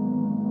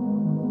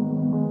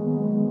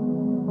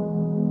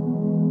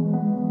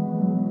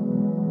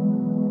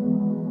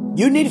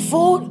 You need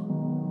food?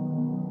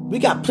 We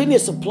got plenty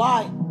of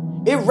supply.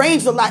 It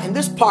rains a lot in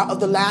this part of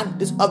the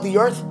land, of the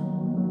earth.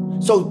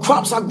 So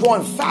crops are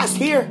growing fast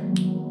here.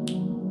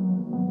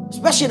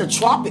 Especially in the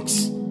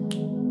tropics.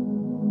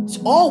 It's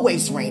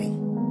always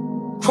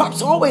raining.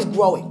 Crops are always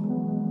growing.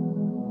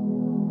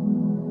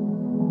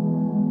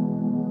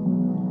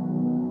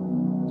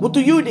 What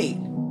do you need?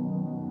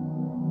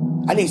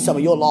 I need some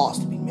of your laws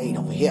to be made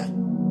over here.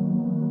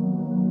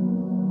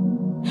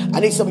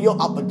 I need some of your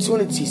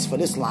opportunities for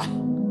this line.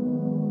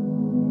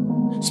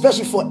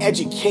 Especially for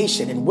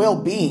education and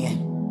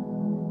well-being.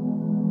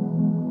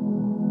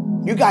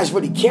 You guys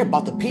really care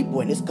about the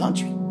people in this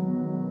country.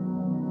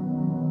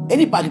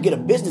 Anybody can get a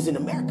business in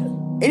America.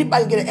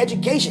 Anybody can get an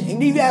education.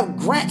 And you have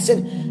grants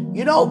and,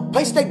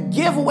 places that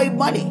give away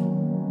money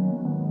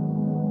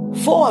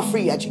for a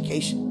free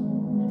education.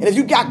 And if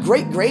you got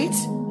great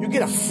grades, you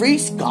get a free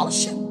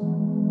scholarship.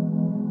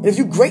 And if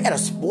you're great at a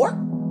sport,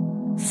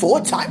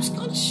 4-time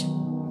scholarship.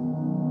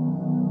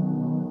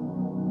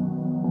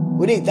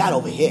 We need that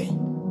over here.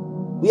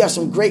 We have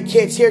some great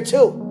kids here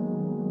too.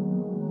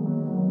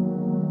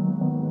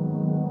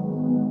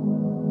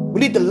 We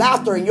need the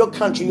laughter in your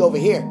country over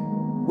here.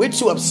 We're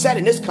too upset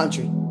in this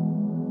country.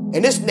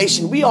 In this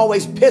nation, we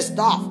always pissed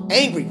off,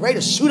 angry, ready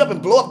to shoot up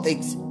and blow up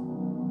things.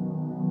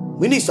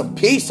 We need some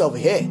peace over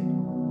here.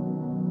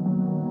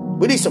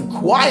 We need some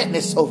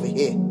quietness over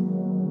here.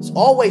 It's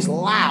always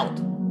loud.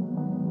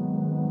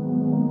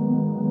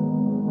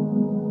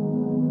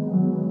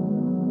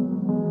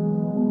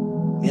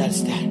 You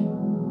understand?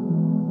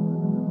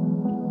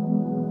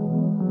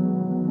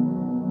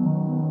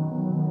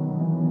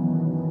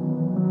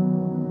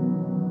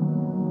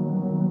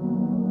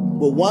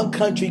 What one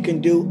country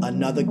can do,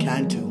 another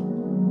can too.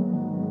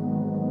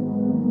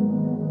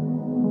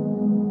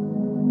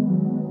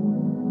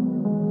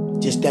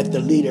 Just that the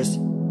leaders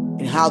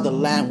and how the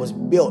land was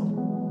built,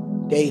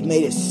 they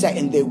made it set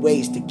in their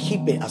ways to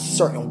keep it a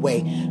certain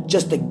way,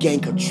 just to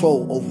gain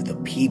control over the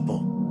people.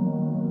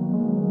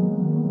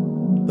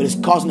 But it's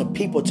causing the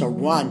people to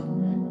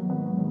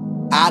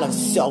run out of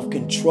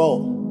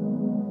self-control,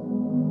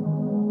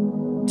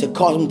 to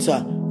cause them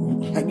to,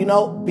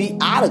 be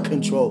out of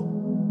control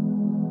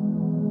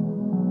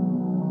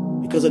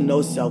because of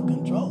no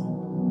self-control.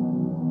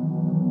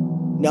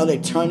 Now they're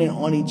turning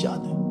on each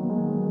other.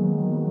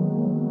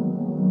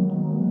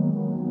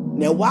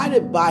 Now, why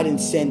did Biden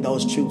send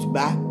those troops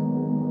back?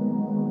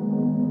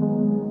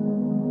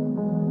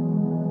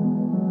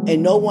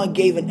 And no one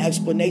gave an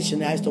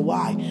explanation as to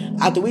why.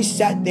 After we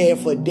sat there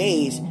for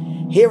days,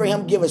 hearing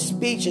him give a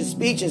speech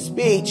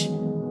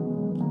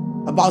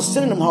about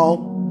sending them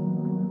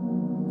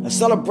home, a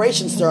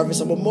celebration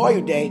service, a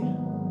Memorial Day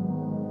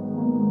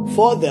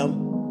for them,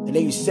 and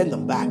then you send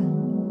them back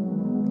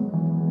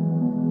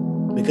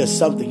because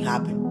something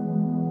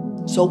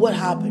happened. So what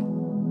happened?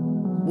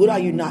 What are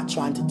you not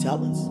trying to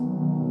tell us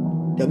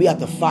that we have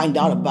to find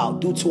out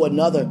about due to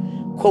another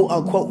quote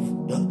unquote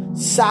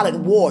silent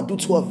war due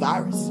to a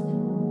virus?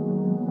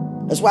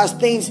 That's why it's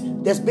things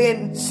that's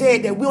being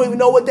said that we don't even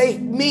know what they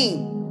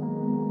mean.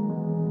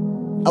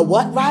 A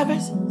what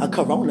virus? A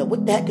corona.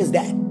 What the heck is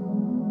that?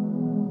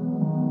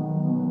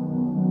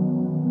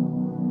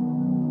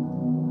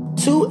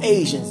 2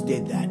 Asians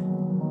did that.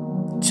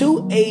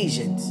 2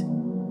 Asians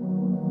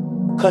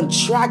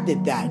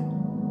contracted that.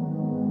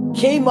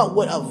 Came up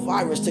with a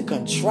virus to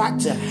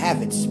contract to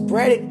have it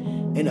spread it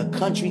in a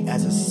country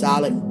as a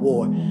silent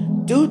war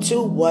due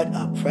to what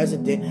a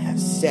president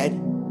has said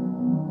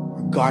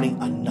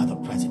regarding another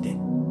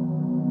president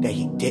that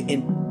he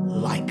didn't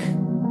like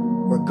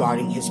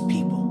regarding his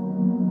people.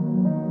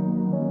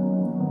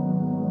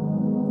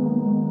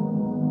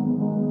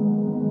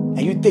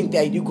 And you think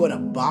that you're going to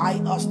buy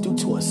us due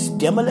to a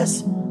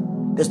stimulus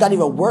that's not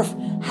even worth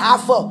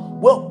half of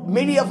what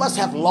many of us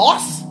have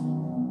lost?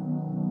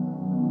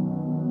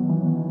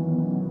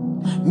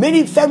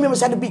 Many family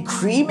members had to be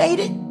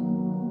cremated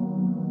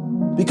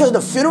because of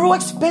the funeral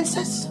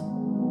expenses.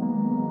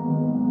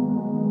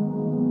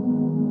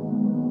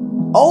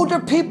 Older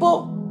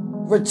people,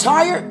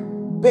 retired,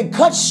 been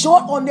cut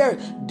short on their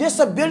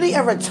disability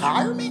and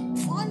retirement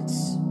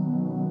funds.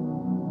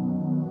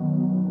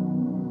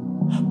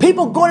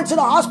 People going into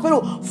the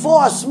hospital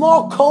for a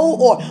small cold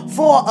or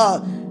for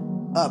a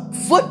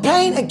foot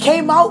pain and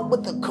came out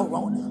with the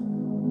corona.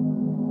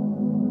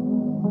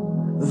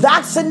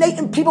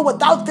 Vaccinating people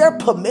without their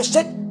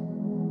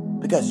permission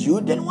because you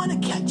didn't want to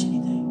catch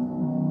anything.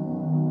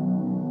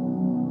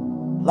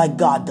 Like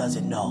God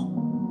doesn't know.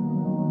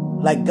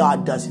 Like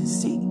God doesn't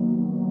see.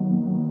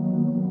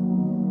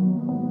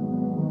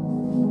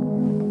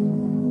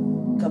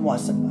 Come on,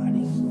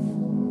 somebody.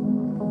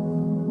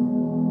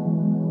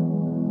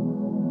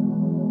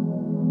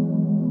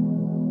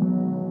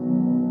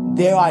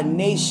 There are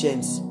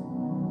nations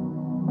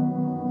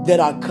that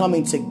are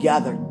coming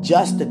together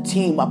just to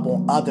team up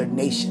on other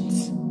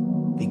nations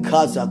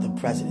because of the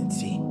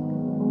presidency.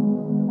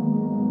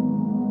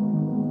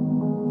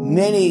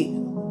 Many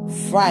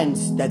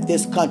friends that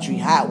this country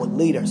had with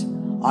leaders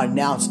are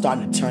now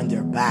starting to turn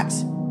their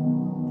backs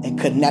and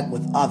connect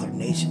with other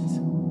nations.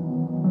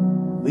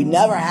 We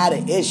never had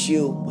an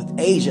issue with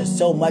Asia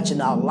so much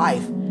in our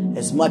life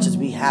as much as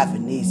we have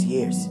in these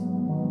years.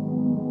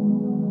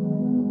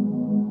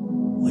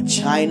 With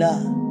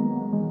China,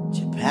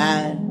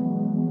 Japan.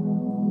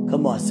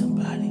 Come on,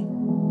 somebody.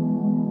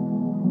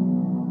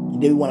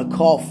 And then we want to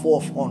call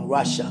forth on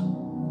Russia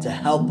to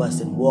help us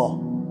in war.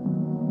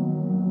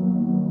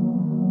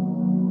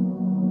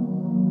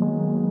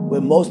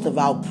 Where most of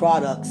our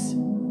products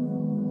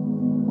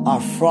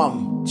are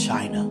from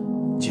China,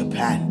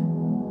 Japan.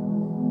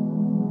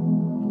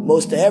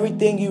 Most of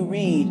everything you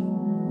read,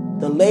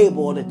 the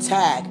label or the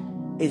tag,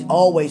 is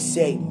always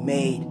say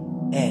made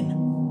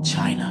in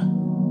China.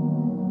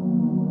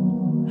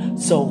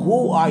 So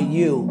who are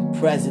you,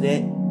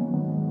 President,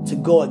 to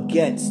go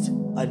against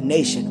a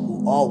nation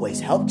who always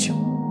helped you?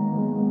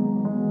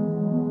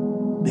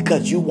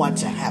 Because you want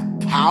to have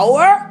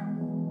power?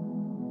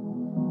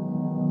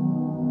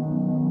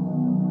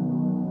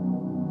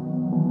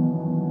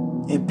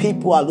 And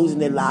people are losing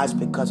their lives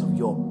because of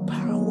your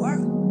power,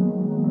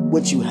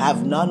 which you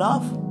have none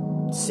of.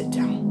 Sit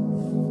down.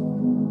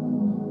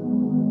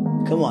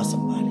 Come on,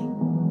 somebody.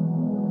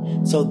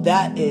 So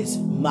that is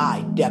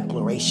my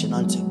declaration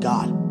unto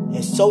God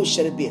And so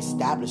shall it be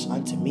established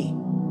unto me,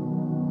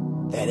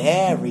 that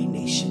every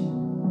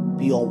nation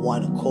be on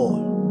one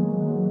accord.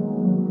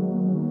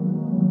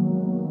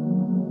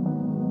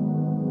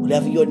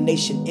 Whatever your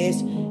nation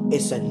is,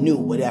 it's a new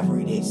whatever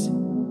it is.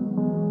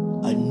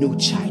 A new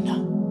China,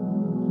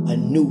 a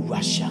new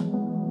Russia,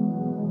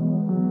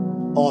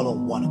 all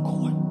on one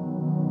accord.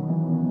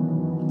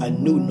 A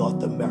new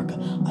North America,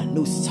 a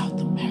new South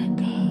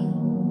America,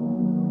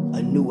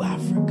 a new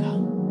Africa,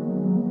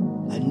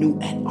 a new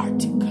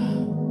Antarctica,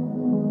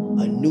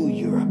 a new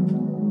Europe.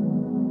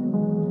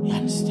 You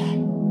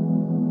understand?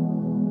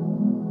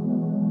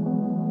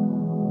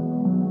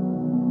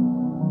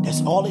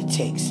 That's all it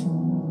takes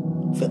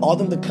for all of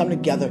them to come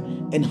together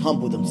and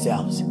humble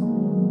themselves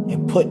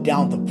and put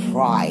down the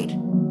pride.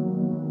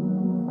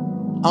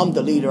 I'm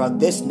the leader of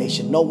this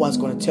nation. No one's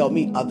going to tell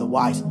me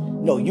otherwise.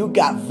 No, you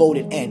got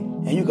voted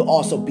in, and you can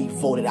also be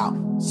voted out.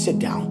 Sit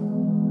down.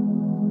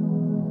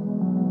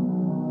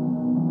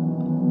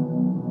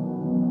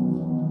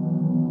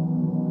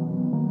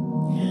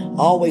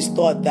 I always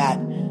thought that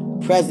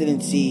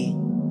presidency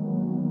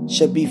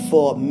should be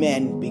for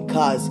men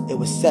because it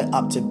was set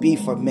up to be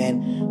for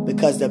men,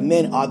 because the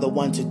men are the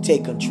ones who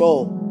take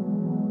control.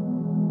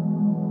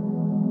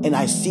 And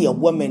I see a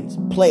woman's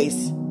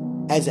place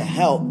as a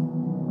help,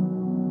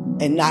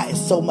 and not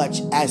as so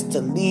much as to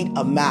lead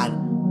a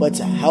man, but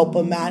to help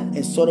a man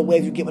in sort of way,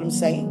 if you get what I'm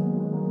saying.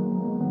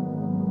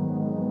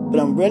 But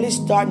I'm really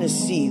starting to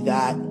see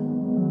that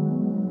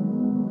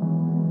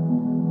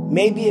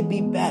maybe it'd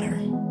be better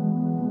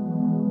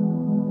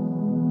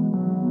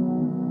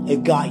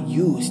if God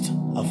used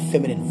a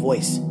feminine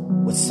voice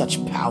with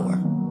such power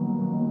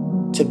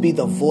to be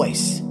the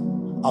voice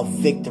of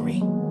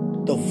victory,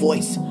 the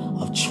voice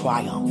of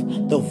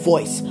triumph, the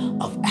voice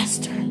of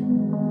Esther.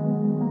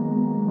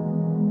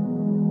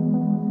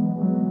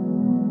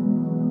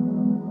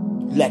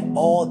 Let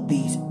all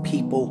these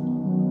people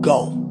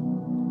go.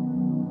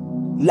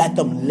 Let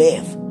them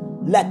live.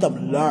 Let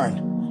them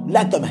learn.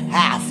 Let them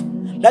have.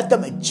 Let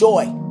them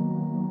enjoy.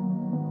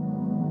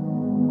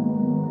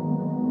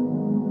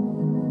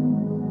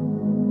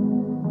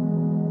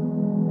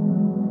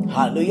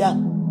 Hallelujah.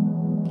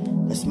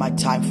 That's my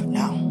time for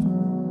now.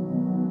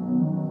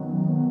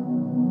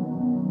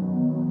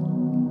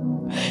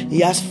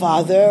 Yes,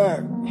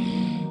 Father.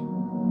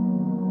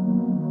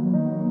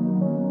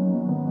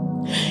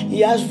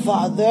 Yes,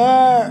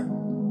 Father.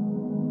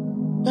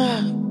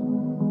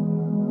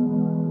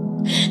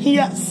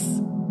 Yes.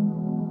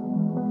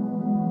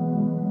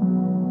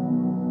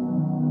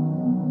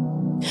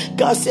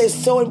 God says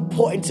it's so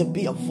important to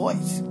be a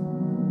voice.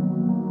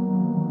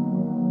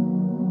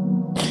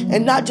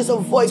 And not just a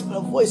voice, but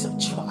a voice of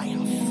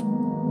triumph.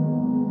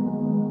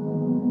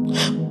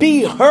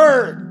 Be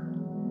heard.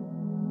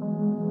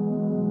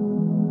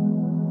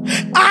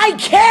 I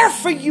care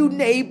for you,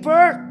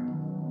 neighbor.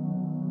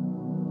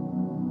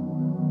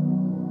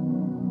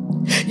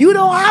 You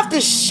don't have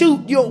to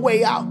shoot your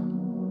way out.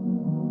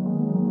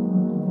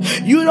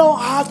 You don't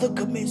have to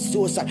commit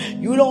suicide.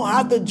 You don't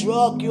have to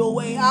drug your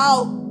way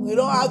out. You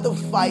don't have to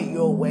fight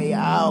your way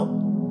out.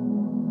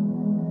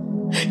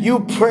 You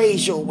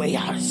praise your way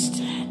out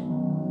instead.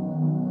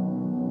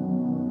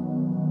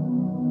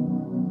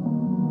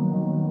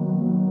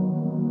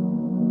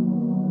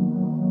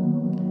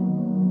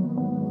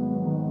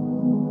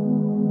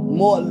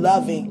 More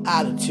loving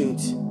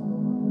attitudes,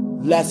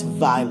 less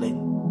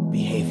violent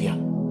behavior.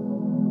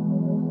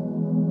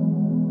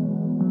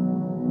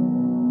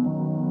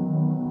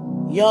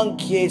 Young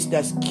kids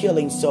that's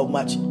killing so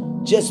much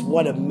just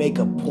want to make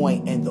a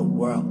point in the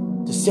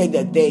world to say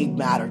that they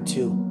matter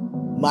too.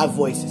 My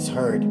voice is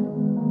heard.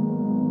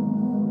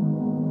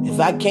 If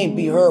I can't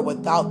be heard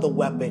without the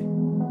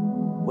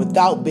weapon,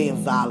 without being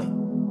violent,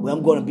 well,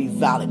 I'm going to be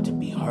violent to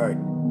be heard.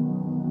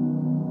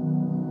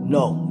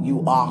 No,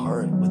 you are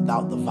heard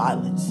without the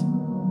violence.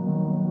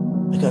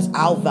 Because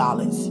our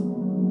violence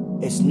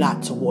is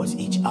not towards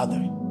each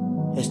other.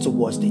 It's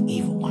towards the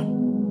evil one.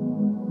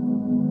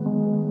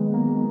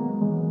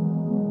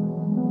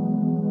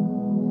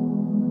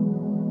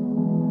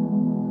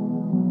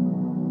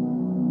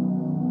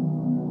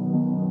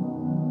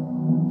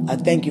 I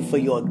thank you for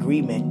your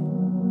agreement,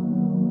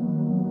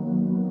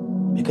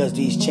 because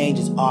these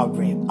changes are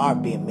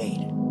being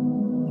made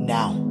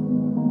now.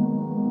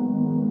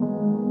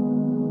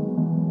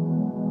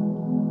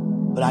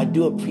 But I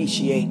do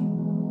appreciate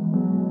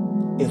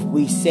if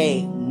we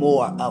say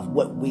more of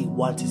what we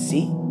want to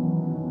see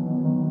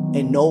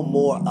and no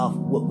more of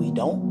what we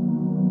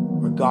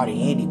don't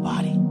regarding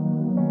anybody.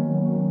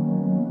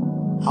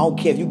 I don't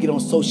care if you get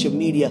on social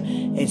media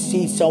and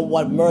see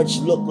someone merch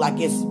look like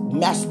it's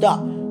messed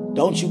up.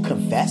 Don't you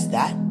confess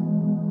that?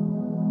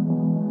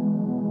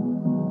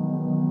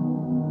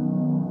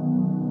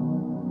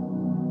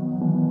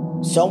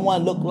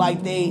 Someone look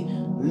like they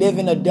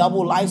living a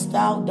double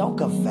lifestyle? Don't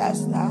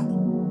confess that.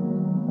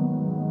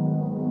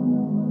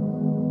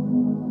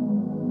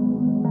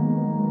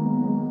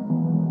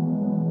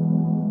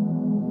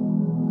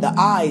 The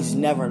eyes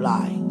never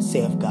lie,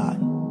 saith God.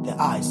 The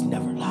eyes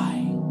never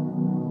lie.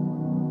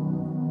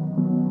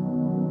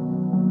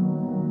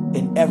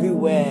 And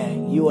everywhere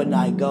you and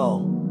I go,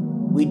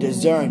 we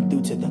discern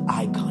due to the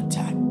eye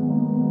contact.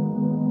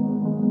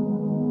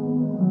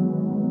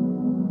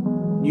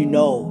 You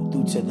know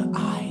due to the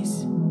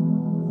eyes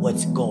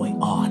what's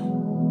going on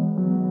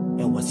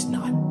and what's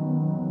not.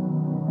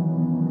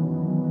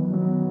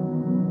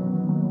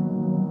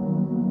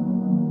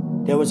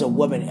 There was a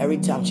woman, every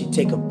time she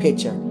take a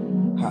picture,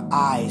 her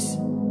eyes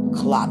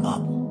clot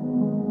up.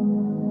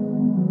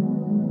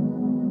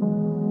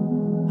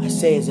 I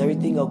say, is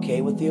everything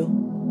okay with you?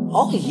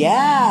 Oh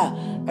yeah,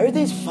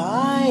 everything's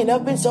fine.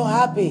 I've been so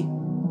happy.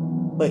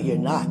 But you're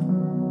not.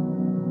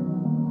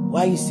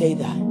 Why you say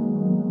that?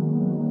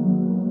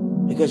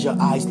 Because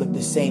your eyes look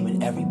the same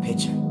in every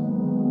picture.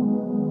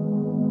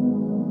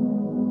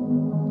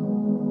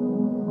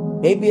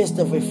 Maybe it's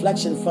the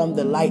reflection from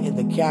the light in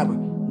the camera.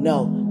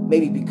 No,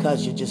 maybe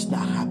because you're just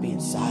not happy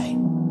inside.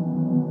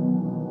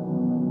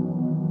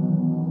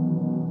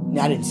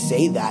 Now, I didn't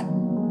say that.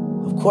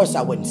 Of course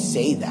I wouldn't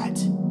say that.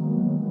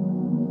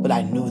 But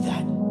I knew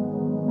that.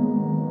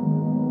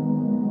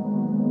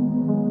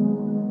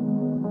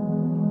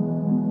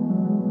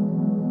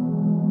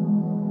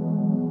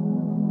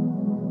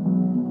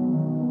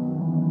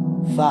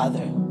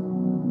 Father,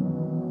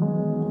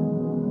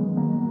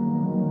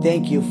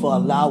 thank you for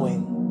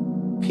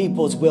allowing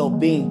people's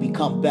well-being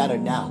become better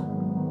now.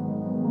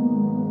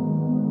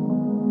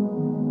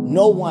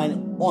 No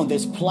one on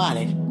this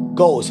planet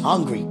goes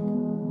hungry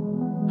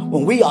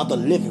when we are the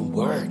living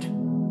word.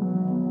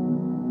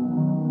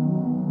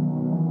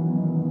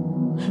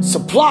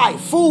 Supply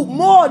food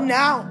more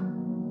now.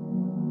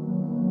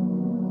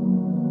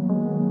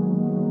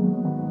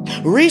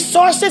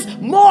 Resources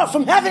more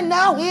from heaven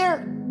now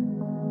here.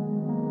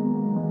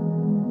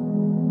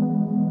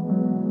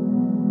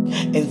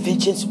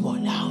 Inventions more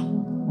now.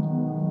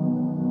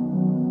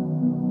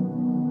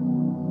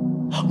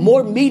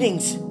 More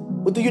meetings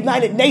with the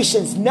United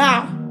Nations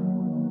now.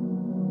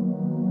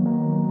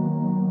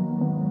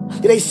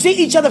 That they see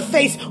each other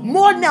face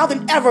more now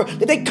than ever.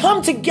 That they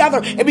come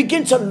together and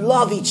begin to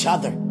love each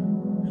other.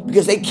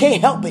 Because they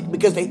can't help it.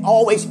 Because they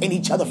always in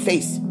each other's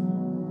face.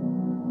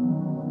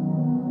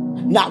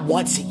 Not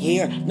once a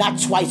year.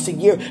 Not twice a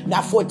year.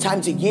 Not 4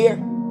 times a year.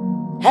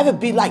 Have it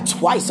be like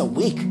twice a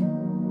week.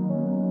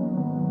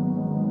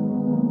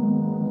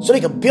 So they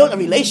can build a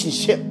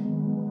relationship.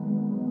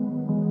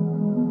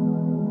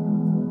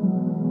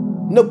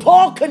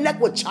 Nepal connect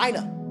with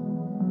China.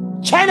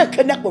 China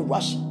connect with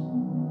Russia.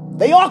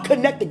 They all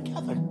connect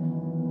together.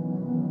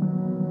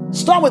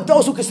 Start with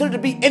those who consider to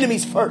be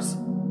enemies first.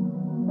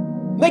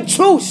 Make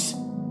truce.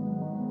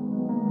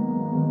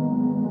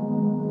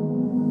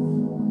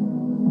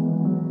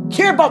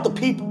 Care about the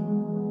people,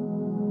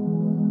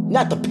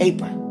 not the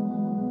paper.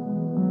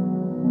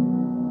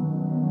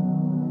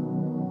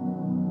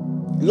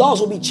 Laws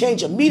will be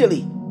changed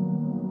immediately.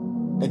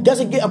 That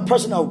doesn't give a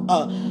person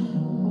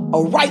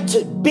a right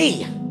to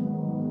be.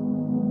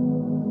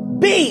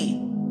 Be.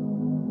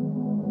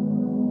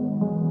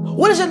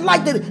 What is it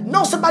like to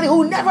know somebody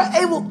who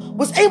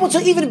was able to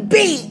even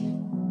be?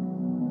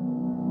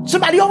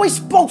 Somebody always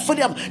spoke for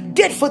them,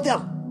 did for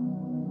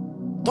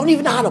them. Don't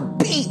even know how to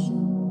be.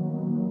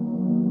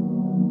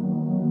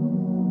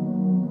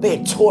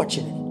 Being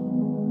tortured.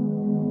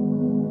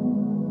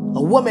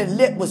 A woman's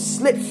lip was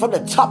slit from the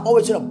top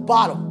over to the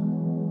bottom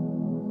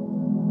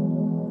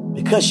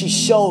because she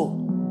showed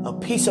a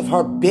piece of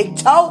her big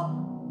toe.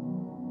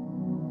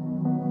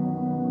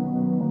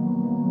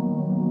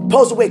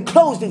 Supposed to wear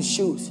clothes and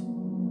shoes.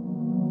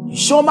 You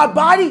show my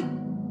body,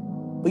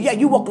 but yeah,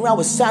 you walk around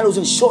with sandals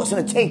and shorts and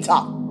a tank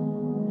top,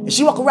 and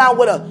she walk around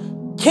with a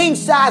king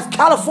size,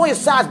 California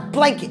size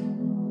blanket,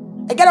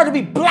 and get her to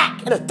be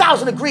black at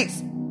 1,000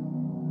 degrees.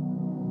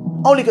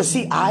 Only can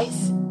see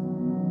eyes.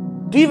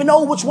 Do you even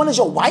know which one is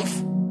your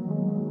wife?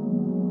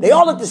 They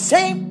all look the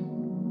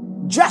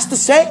same, dressed the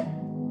same.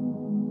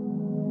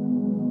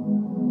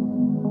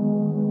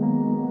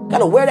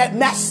 Gotta wear that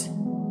mess.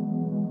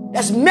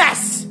 That's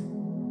mess.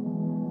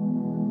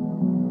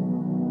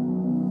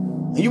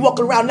 And you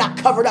walking around not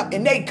covered up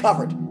and they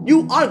covered.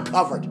 You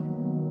uncovered.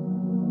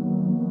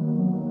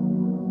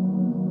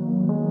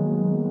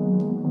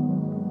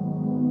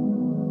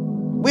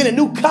 We're in a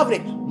new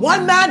covenant.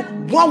 One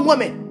man, one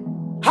woman.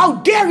 How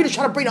dare you to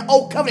try to bring the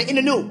old covenant in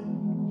the new?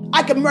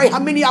 I can marry how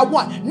many I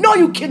want. No,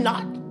 you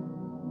cannot.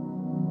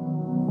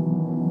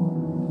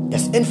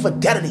 That's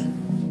infidelity.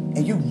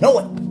 And you know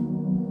it.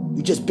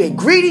 You just being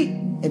greedy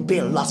and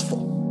being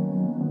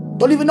lustful.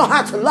 Don't even know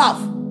how to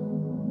love.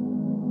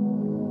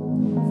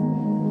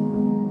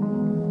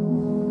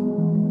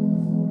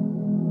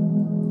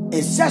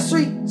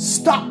 Ancestry,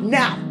 stop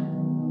now.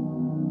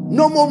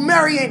 No more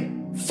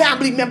marrying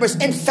family members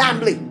in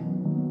family.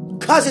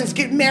 Cousins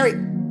get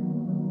married.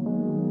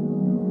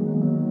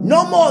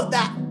 No more of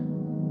that.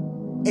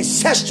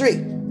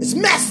 Ancestry is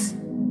mess.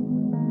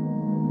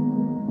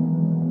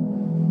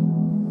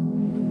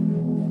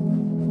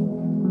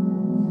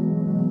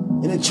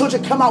 And the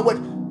children come out with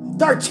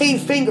 13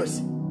 fingers.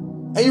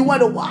 And you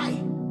wonder why.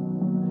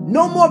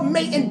 No more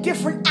mating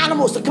different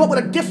animals to come up with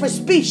a different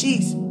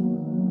species.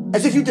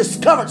 As if you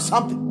discovered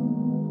something.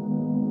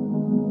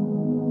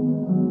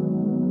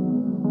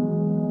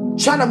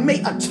 Trying to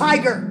mate a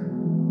tiger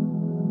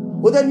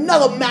with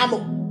another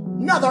mammal,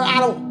 another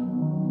animal.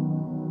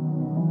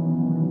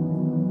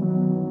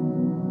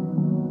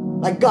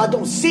 Like God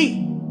don't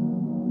see.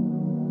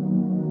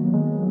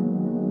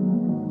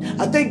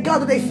 I thank God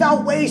that they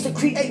found ways to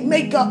create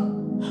makeup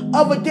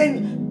other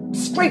than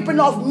scraping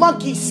off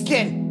monkey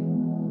skin.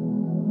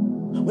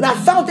 When I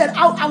found that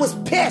out, I was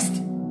pissed.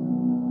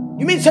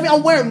 You mean to tell me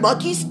I'm wearing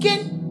monkey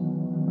skin?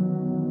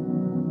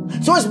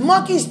 So it's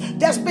monkeys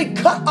that's been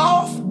cut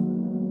off.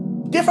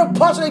 Different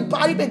parts of their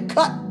body been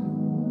cut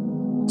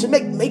to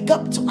make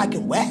makeup so I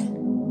can wear it?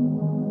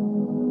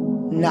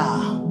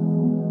 Nah.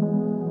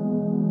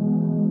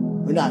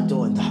 We're not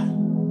doing that.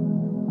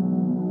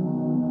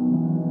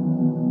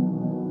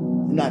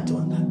 We're not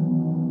doing that.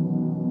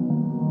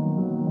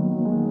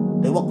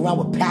 They walk around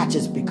with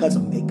patches because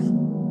of makeup.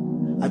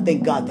 I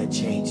thank God that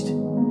changed.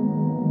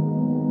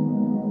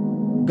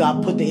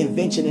 God put the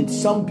invention in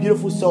some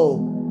beautiful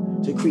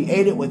soul to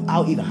create it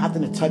without even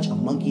having to touch a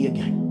monkey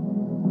again.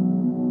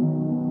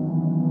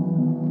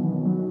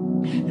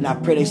 And I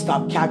pray they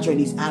stop capturing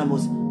these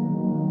animals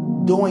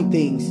doing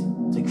things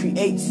to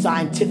create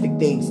scientific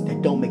things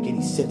that don't make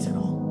any sense at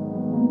all.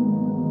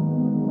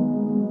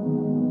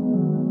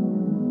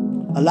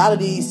 A lot of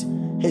these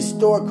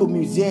historical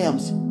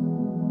museums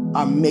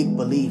are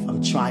make-believe,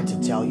 I'm trying to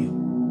tell you.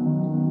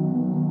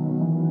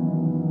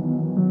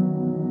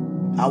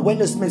 I went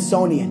to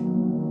Smithsonian,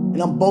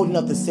 and I'm bold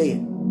enough to say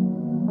it.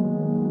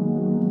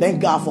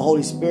 Thank God for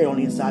Holy Spirit on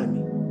the inside of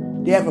me.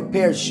 They have a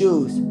pair of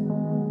shoes.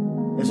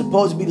 They're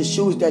supposed to be the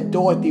shoes that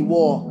Dorothy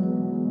wore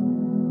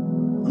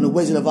on The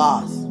Wizard of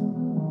Oz.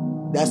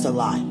 That's a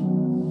lie.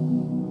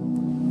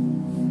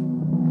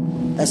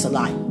 That's a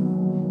lie.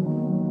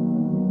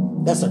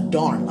 That's a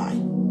darn lie.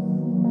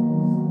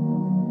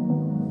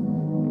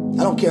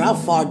 I don't care how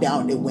far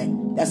down they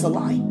went. That's a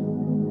lie.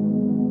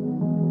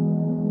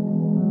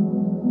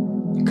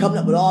 You're coming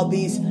up with all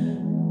these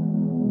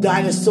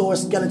dinosaur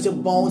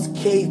skeleton bones,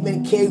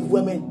 cavemen, cave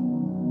women.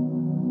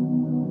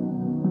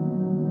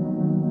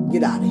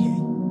 Get out of here.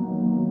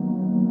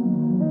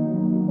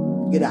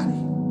 Get out of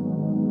here.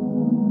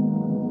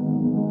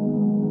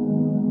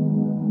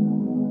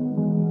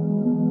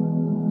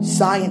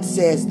 Science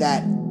says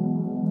that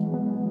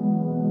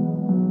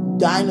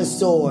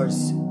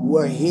dinosaurs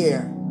were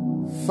here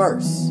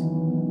first.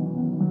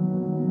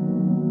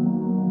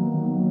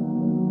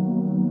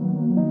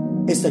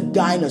 It's a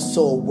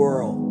dinosaur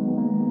world.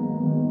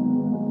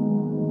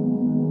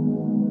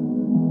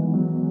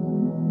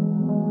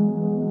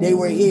 They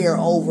were here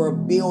over a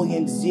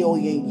billion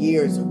zillion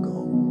years ago.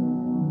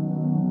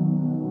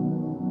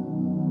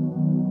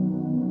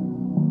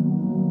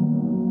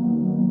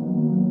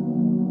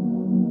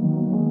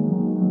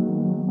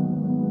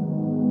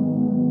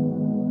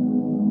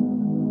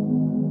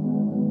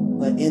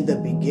 But in the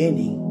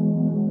beginning,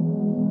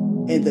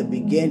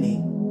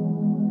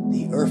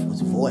 the earth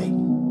was void.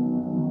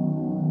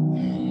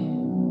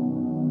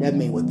 That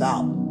means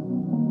without.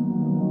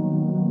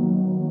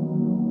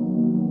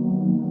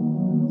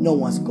 No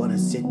one's going to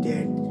sit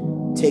there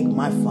and take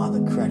my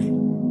Father credit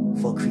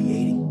for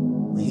creating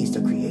when He's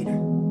the creator.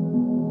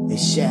 It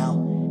shall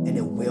and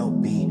it will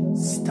be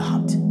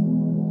stopped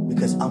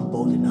because I'm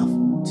bold enough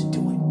to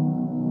do it.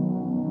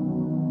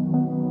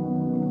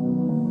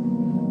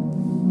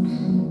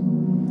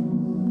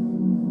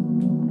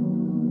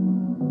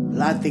 A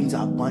lot of things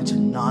are a bunch of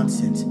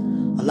nonsense.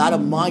 A lot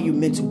of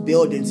monumental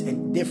buildings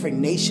in different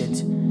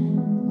nations,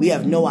 we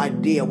have no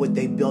idea what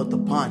they built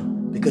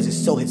upon because it's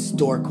so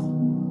historical.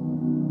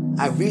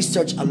 I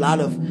researched a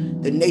lot of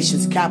the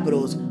nation's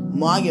capitals,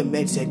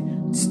 monuments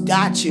and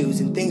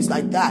statues and things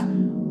like that.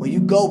 When you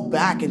go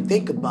back and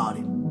think about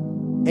it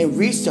and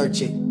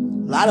research it, a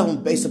lot of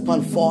them based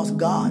upon false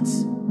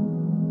gods.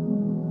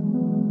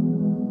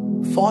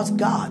 False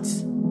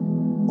gods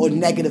or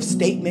negative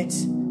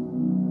statements.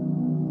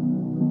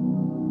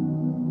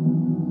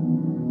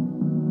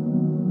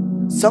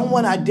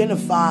 Someone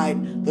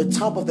identified the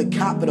top of the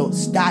Capitol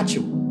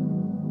statue,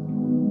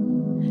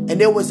 and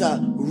there was a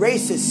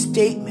racist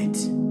statement.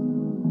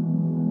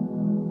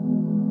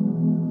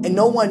 And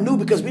no one knew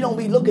because we don't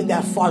be looking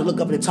that far to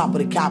look up at the top of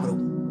the Capitol.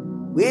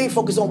 We ain't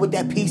focused on what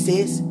that piece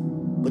is,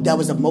 but that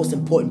was the most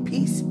important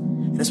piece.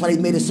 And that's why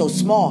they made it so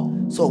small,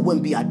 so it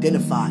wouldn't be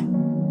identified.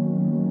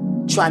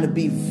 Trying to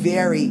be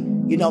very,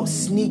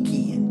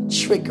 sneaky and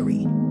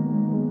trickery.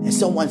 And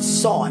someone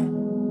saw it,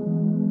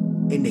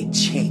 and they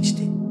changed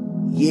it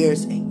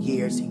years and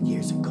years and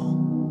years ago.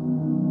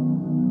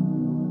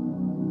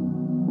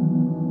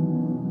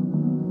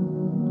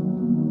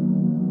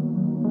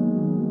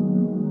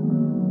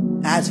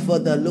 As for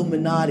the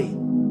Illuminati,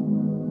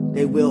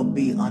 they will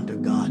be under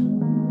God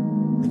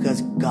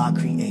because God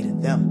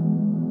created them.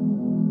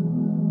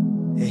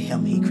 And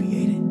Him He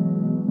created.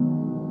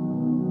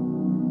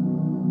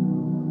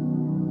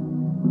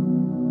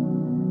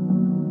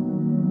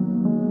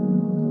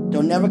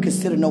 Don't never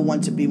consider no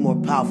one to be more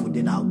powerful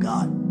than our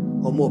God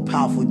or more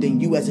powerful than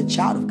you as a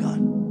child of God.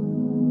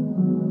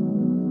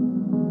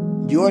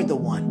 You're the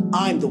one.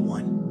 I'm the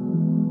one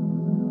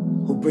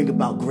who bring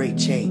about great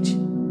change.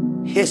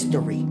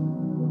 History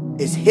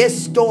is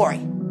his story.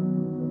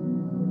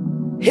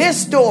 His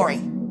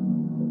story.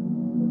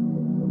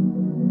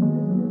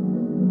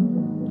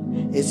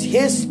 It's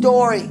his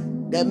story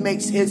that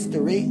makes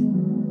history.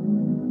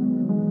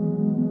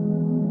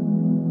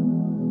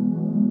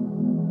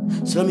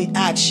 So let me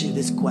ask you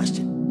this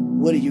question.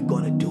 What are you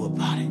going to do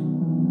about it?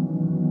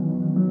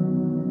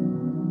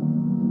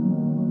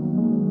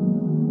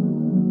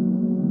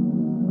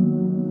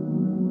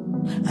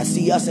 I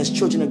see us as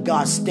children of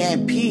God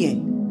stampeding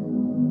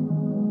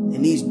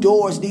in these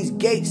doors, these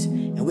gates,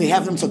 and we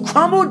have them to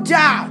crumble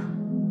down.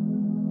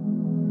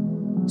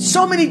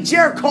 So many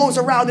Jerichos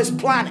around this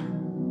planet,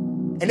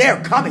 and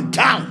they're coming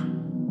down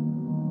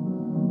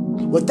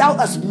without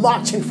us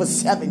marching for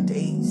 7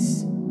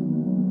 days.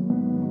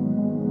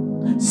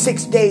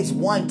 6 days,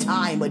 one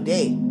time a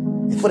day.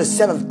 And for the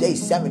 7th day,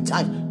 7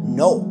 times.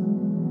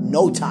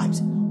 No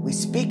times. We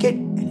speak it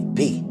and it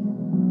be.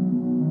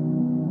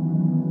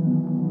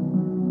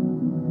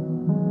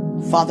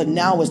 Father,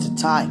 now is the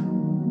time.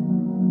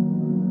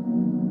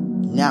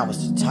 Now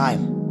is the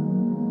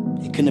time.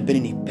 It couldn't have been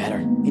any better,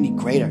 any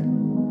greater.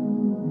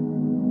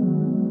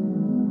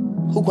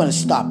 Who's going to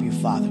stop you,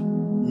 Father?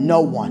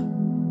 No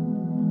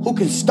one. Who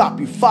can stop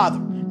you, Father?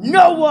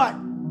 No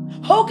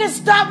one. Who can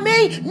stop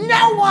me?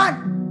 No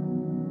one.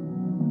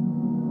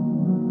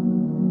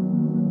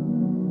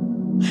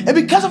 And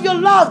because of your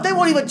love, they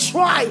won't even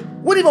try,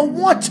 wouldn't even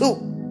want to.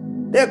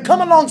 They'll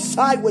come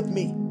alongside with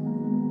me.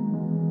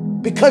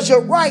 Because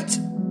you're right.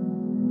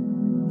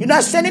 You're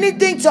not saying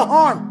anything to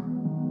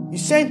harm. You're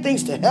saying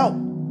things to help.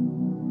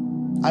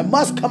 I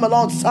must come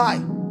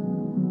alongside.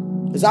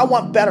 Because I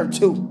want better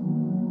too.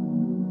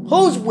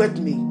 Who's with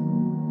me?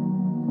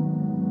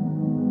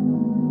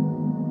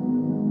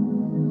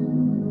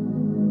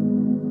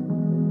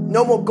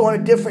 No more going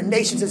to different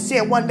nations and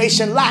seeing one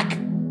nation lack.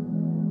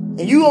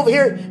 And you over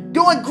here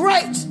doing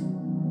great.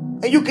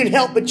 And you can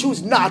help but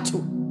choose not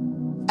to.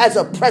 As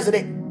a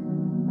president.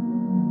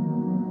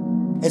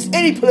 As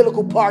any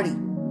political party.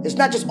 It's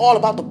not just all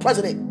about the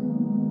president.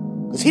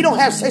 Because he don't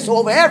have say-so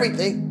over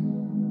everything.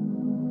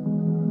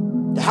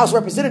 The House of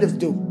Representatives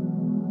do.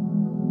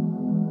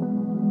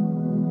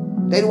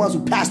 They're the ones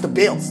who pass the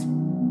bills.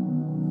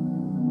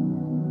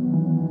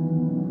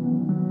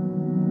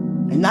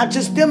 And not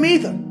just them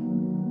either.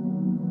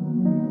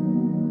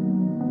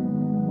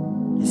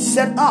 It's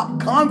set up.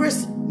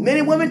 Congress, men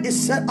and women, is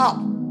set up.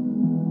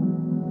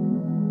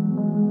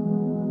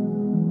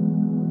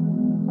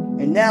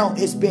 And now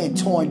it's being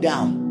torn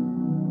down.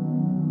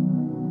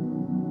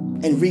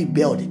 And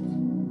rebuilt it.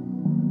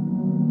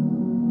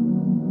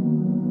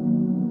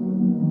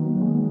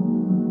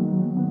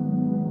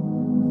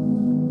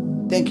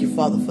 Thank you,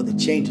 Father, for the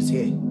changes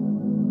here.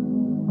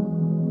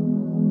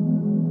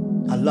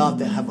 I love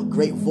to have a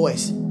great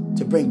voice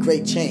to bring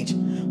great change.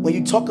 When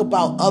you talk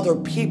about other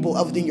people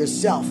other than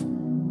yourself,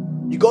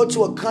 you go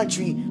to a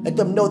country, let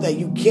them know that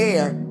you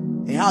care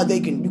and how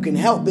you can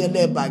help being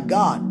led by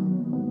God.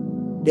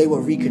 They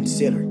will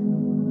reconsider.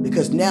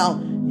 Because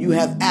now you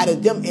have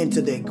added them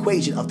into the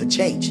equation of the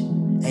change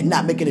and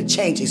not making a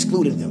change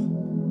excluding them.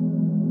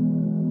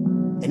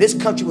 And this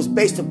country was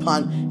based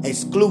upon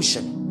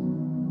exclusion.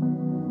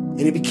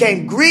 And it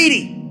became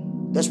greedy.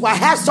 That's why I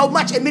have so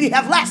much and many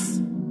have less.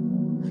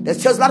 That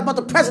tells a lot about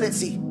the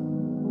presidency.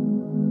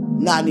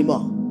 Not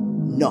anymore.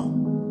 No.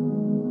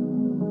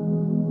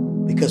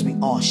 Because we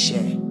all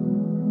share.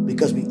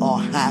 Because we all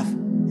have.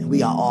 And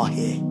we are all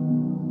here.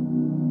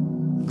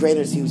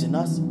 Greater is He who's in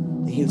us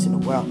than He who's in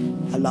the world.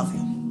 I love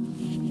you.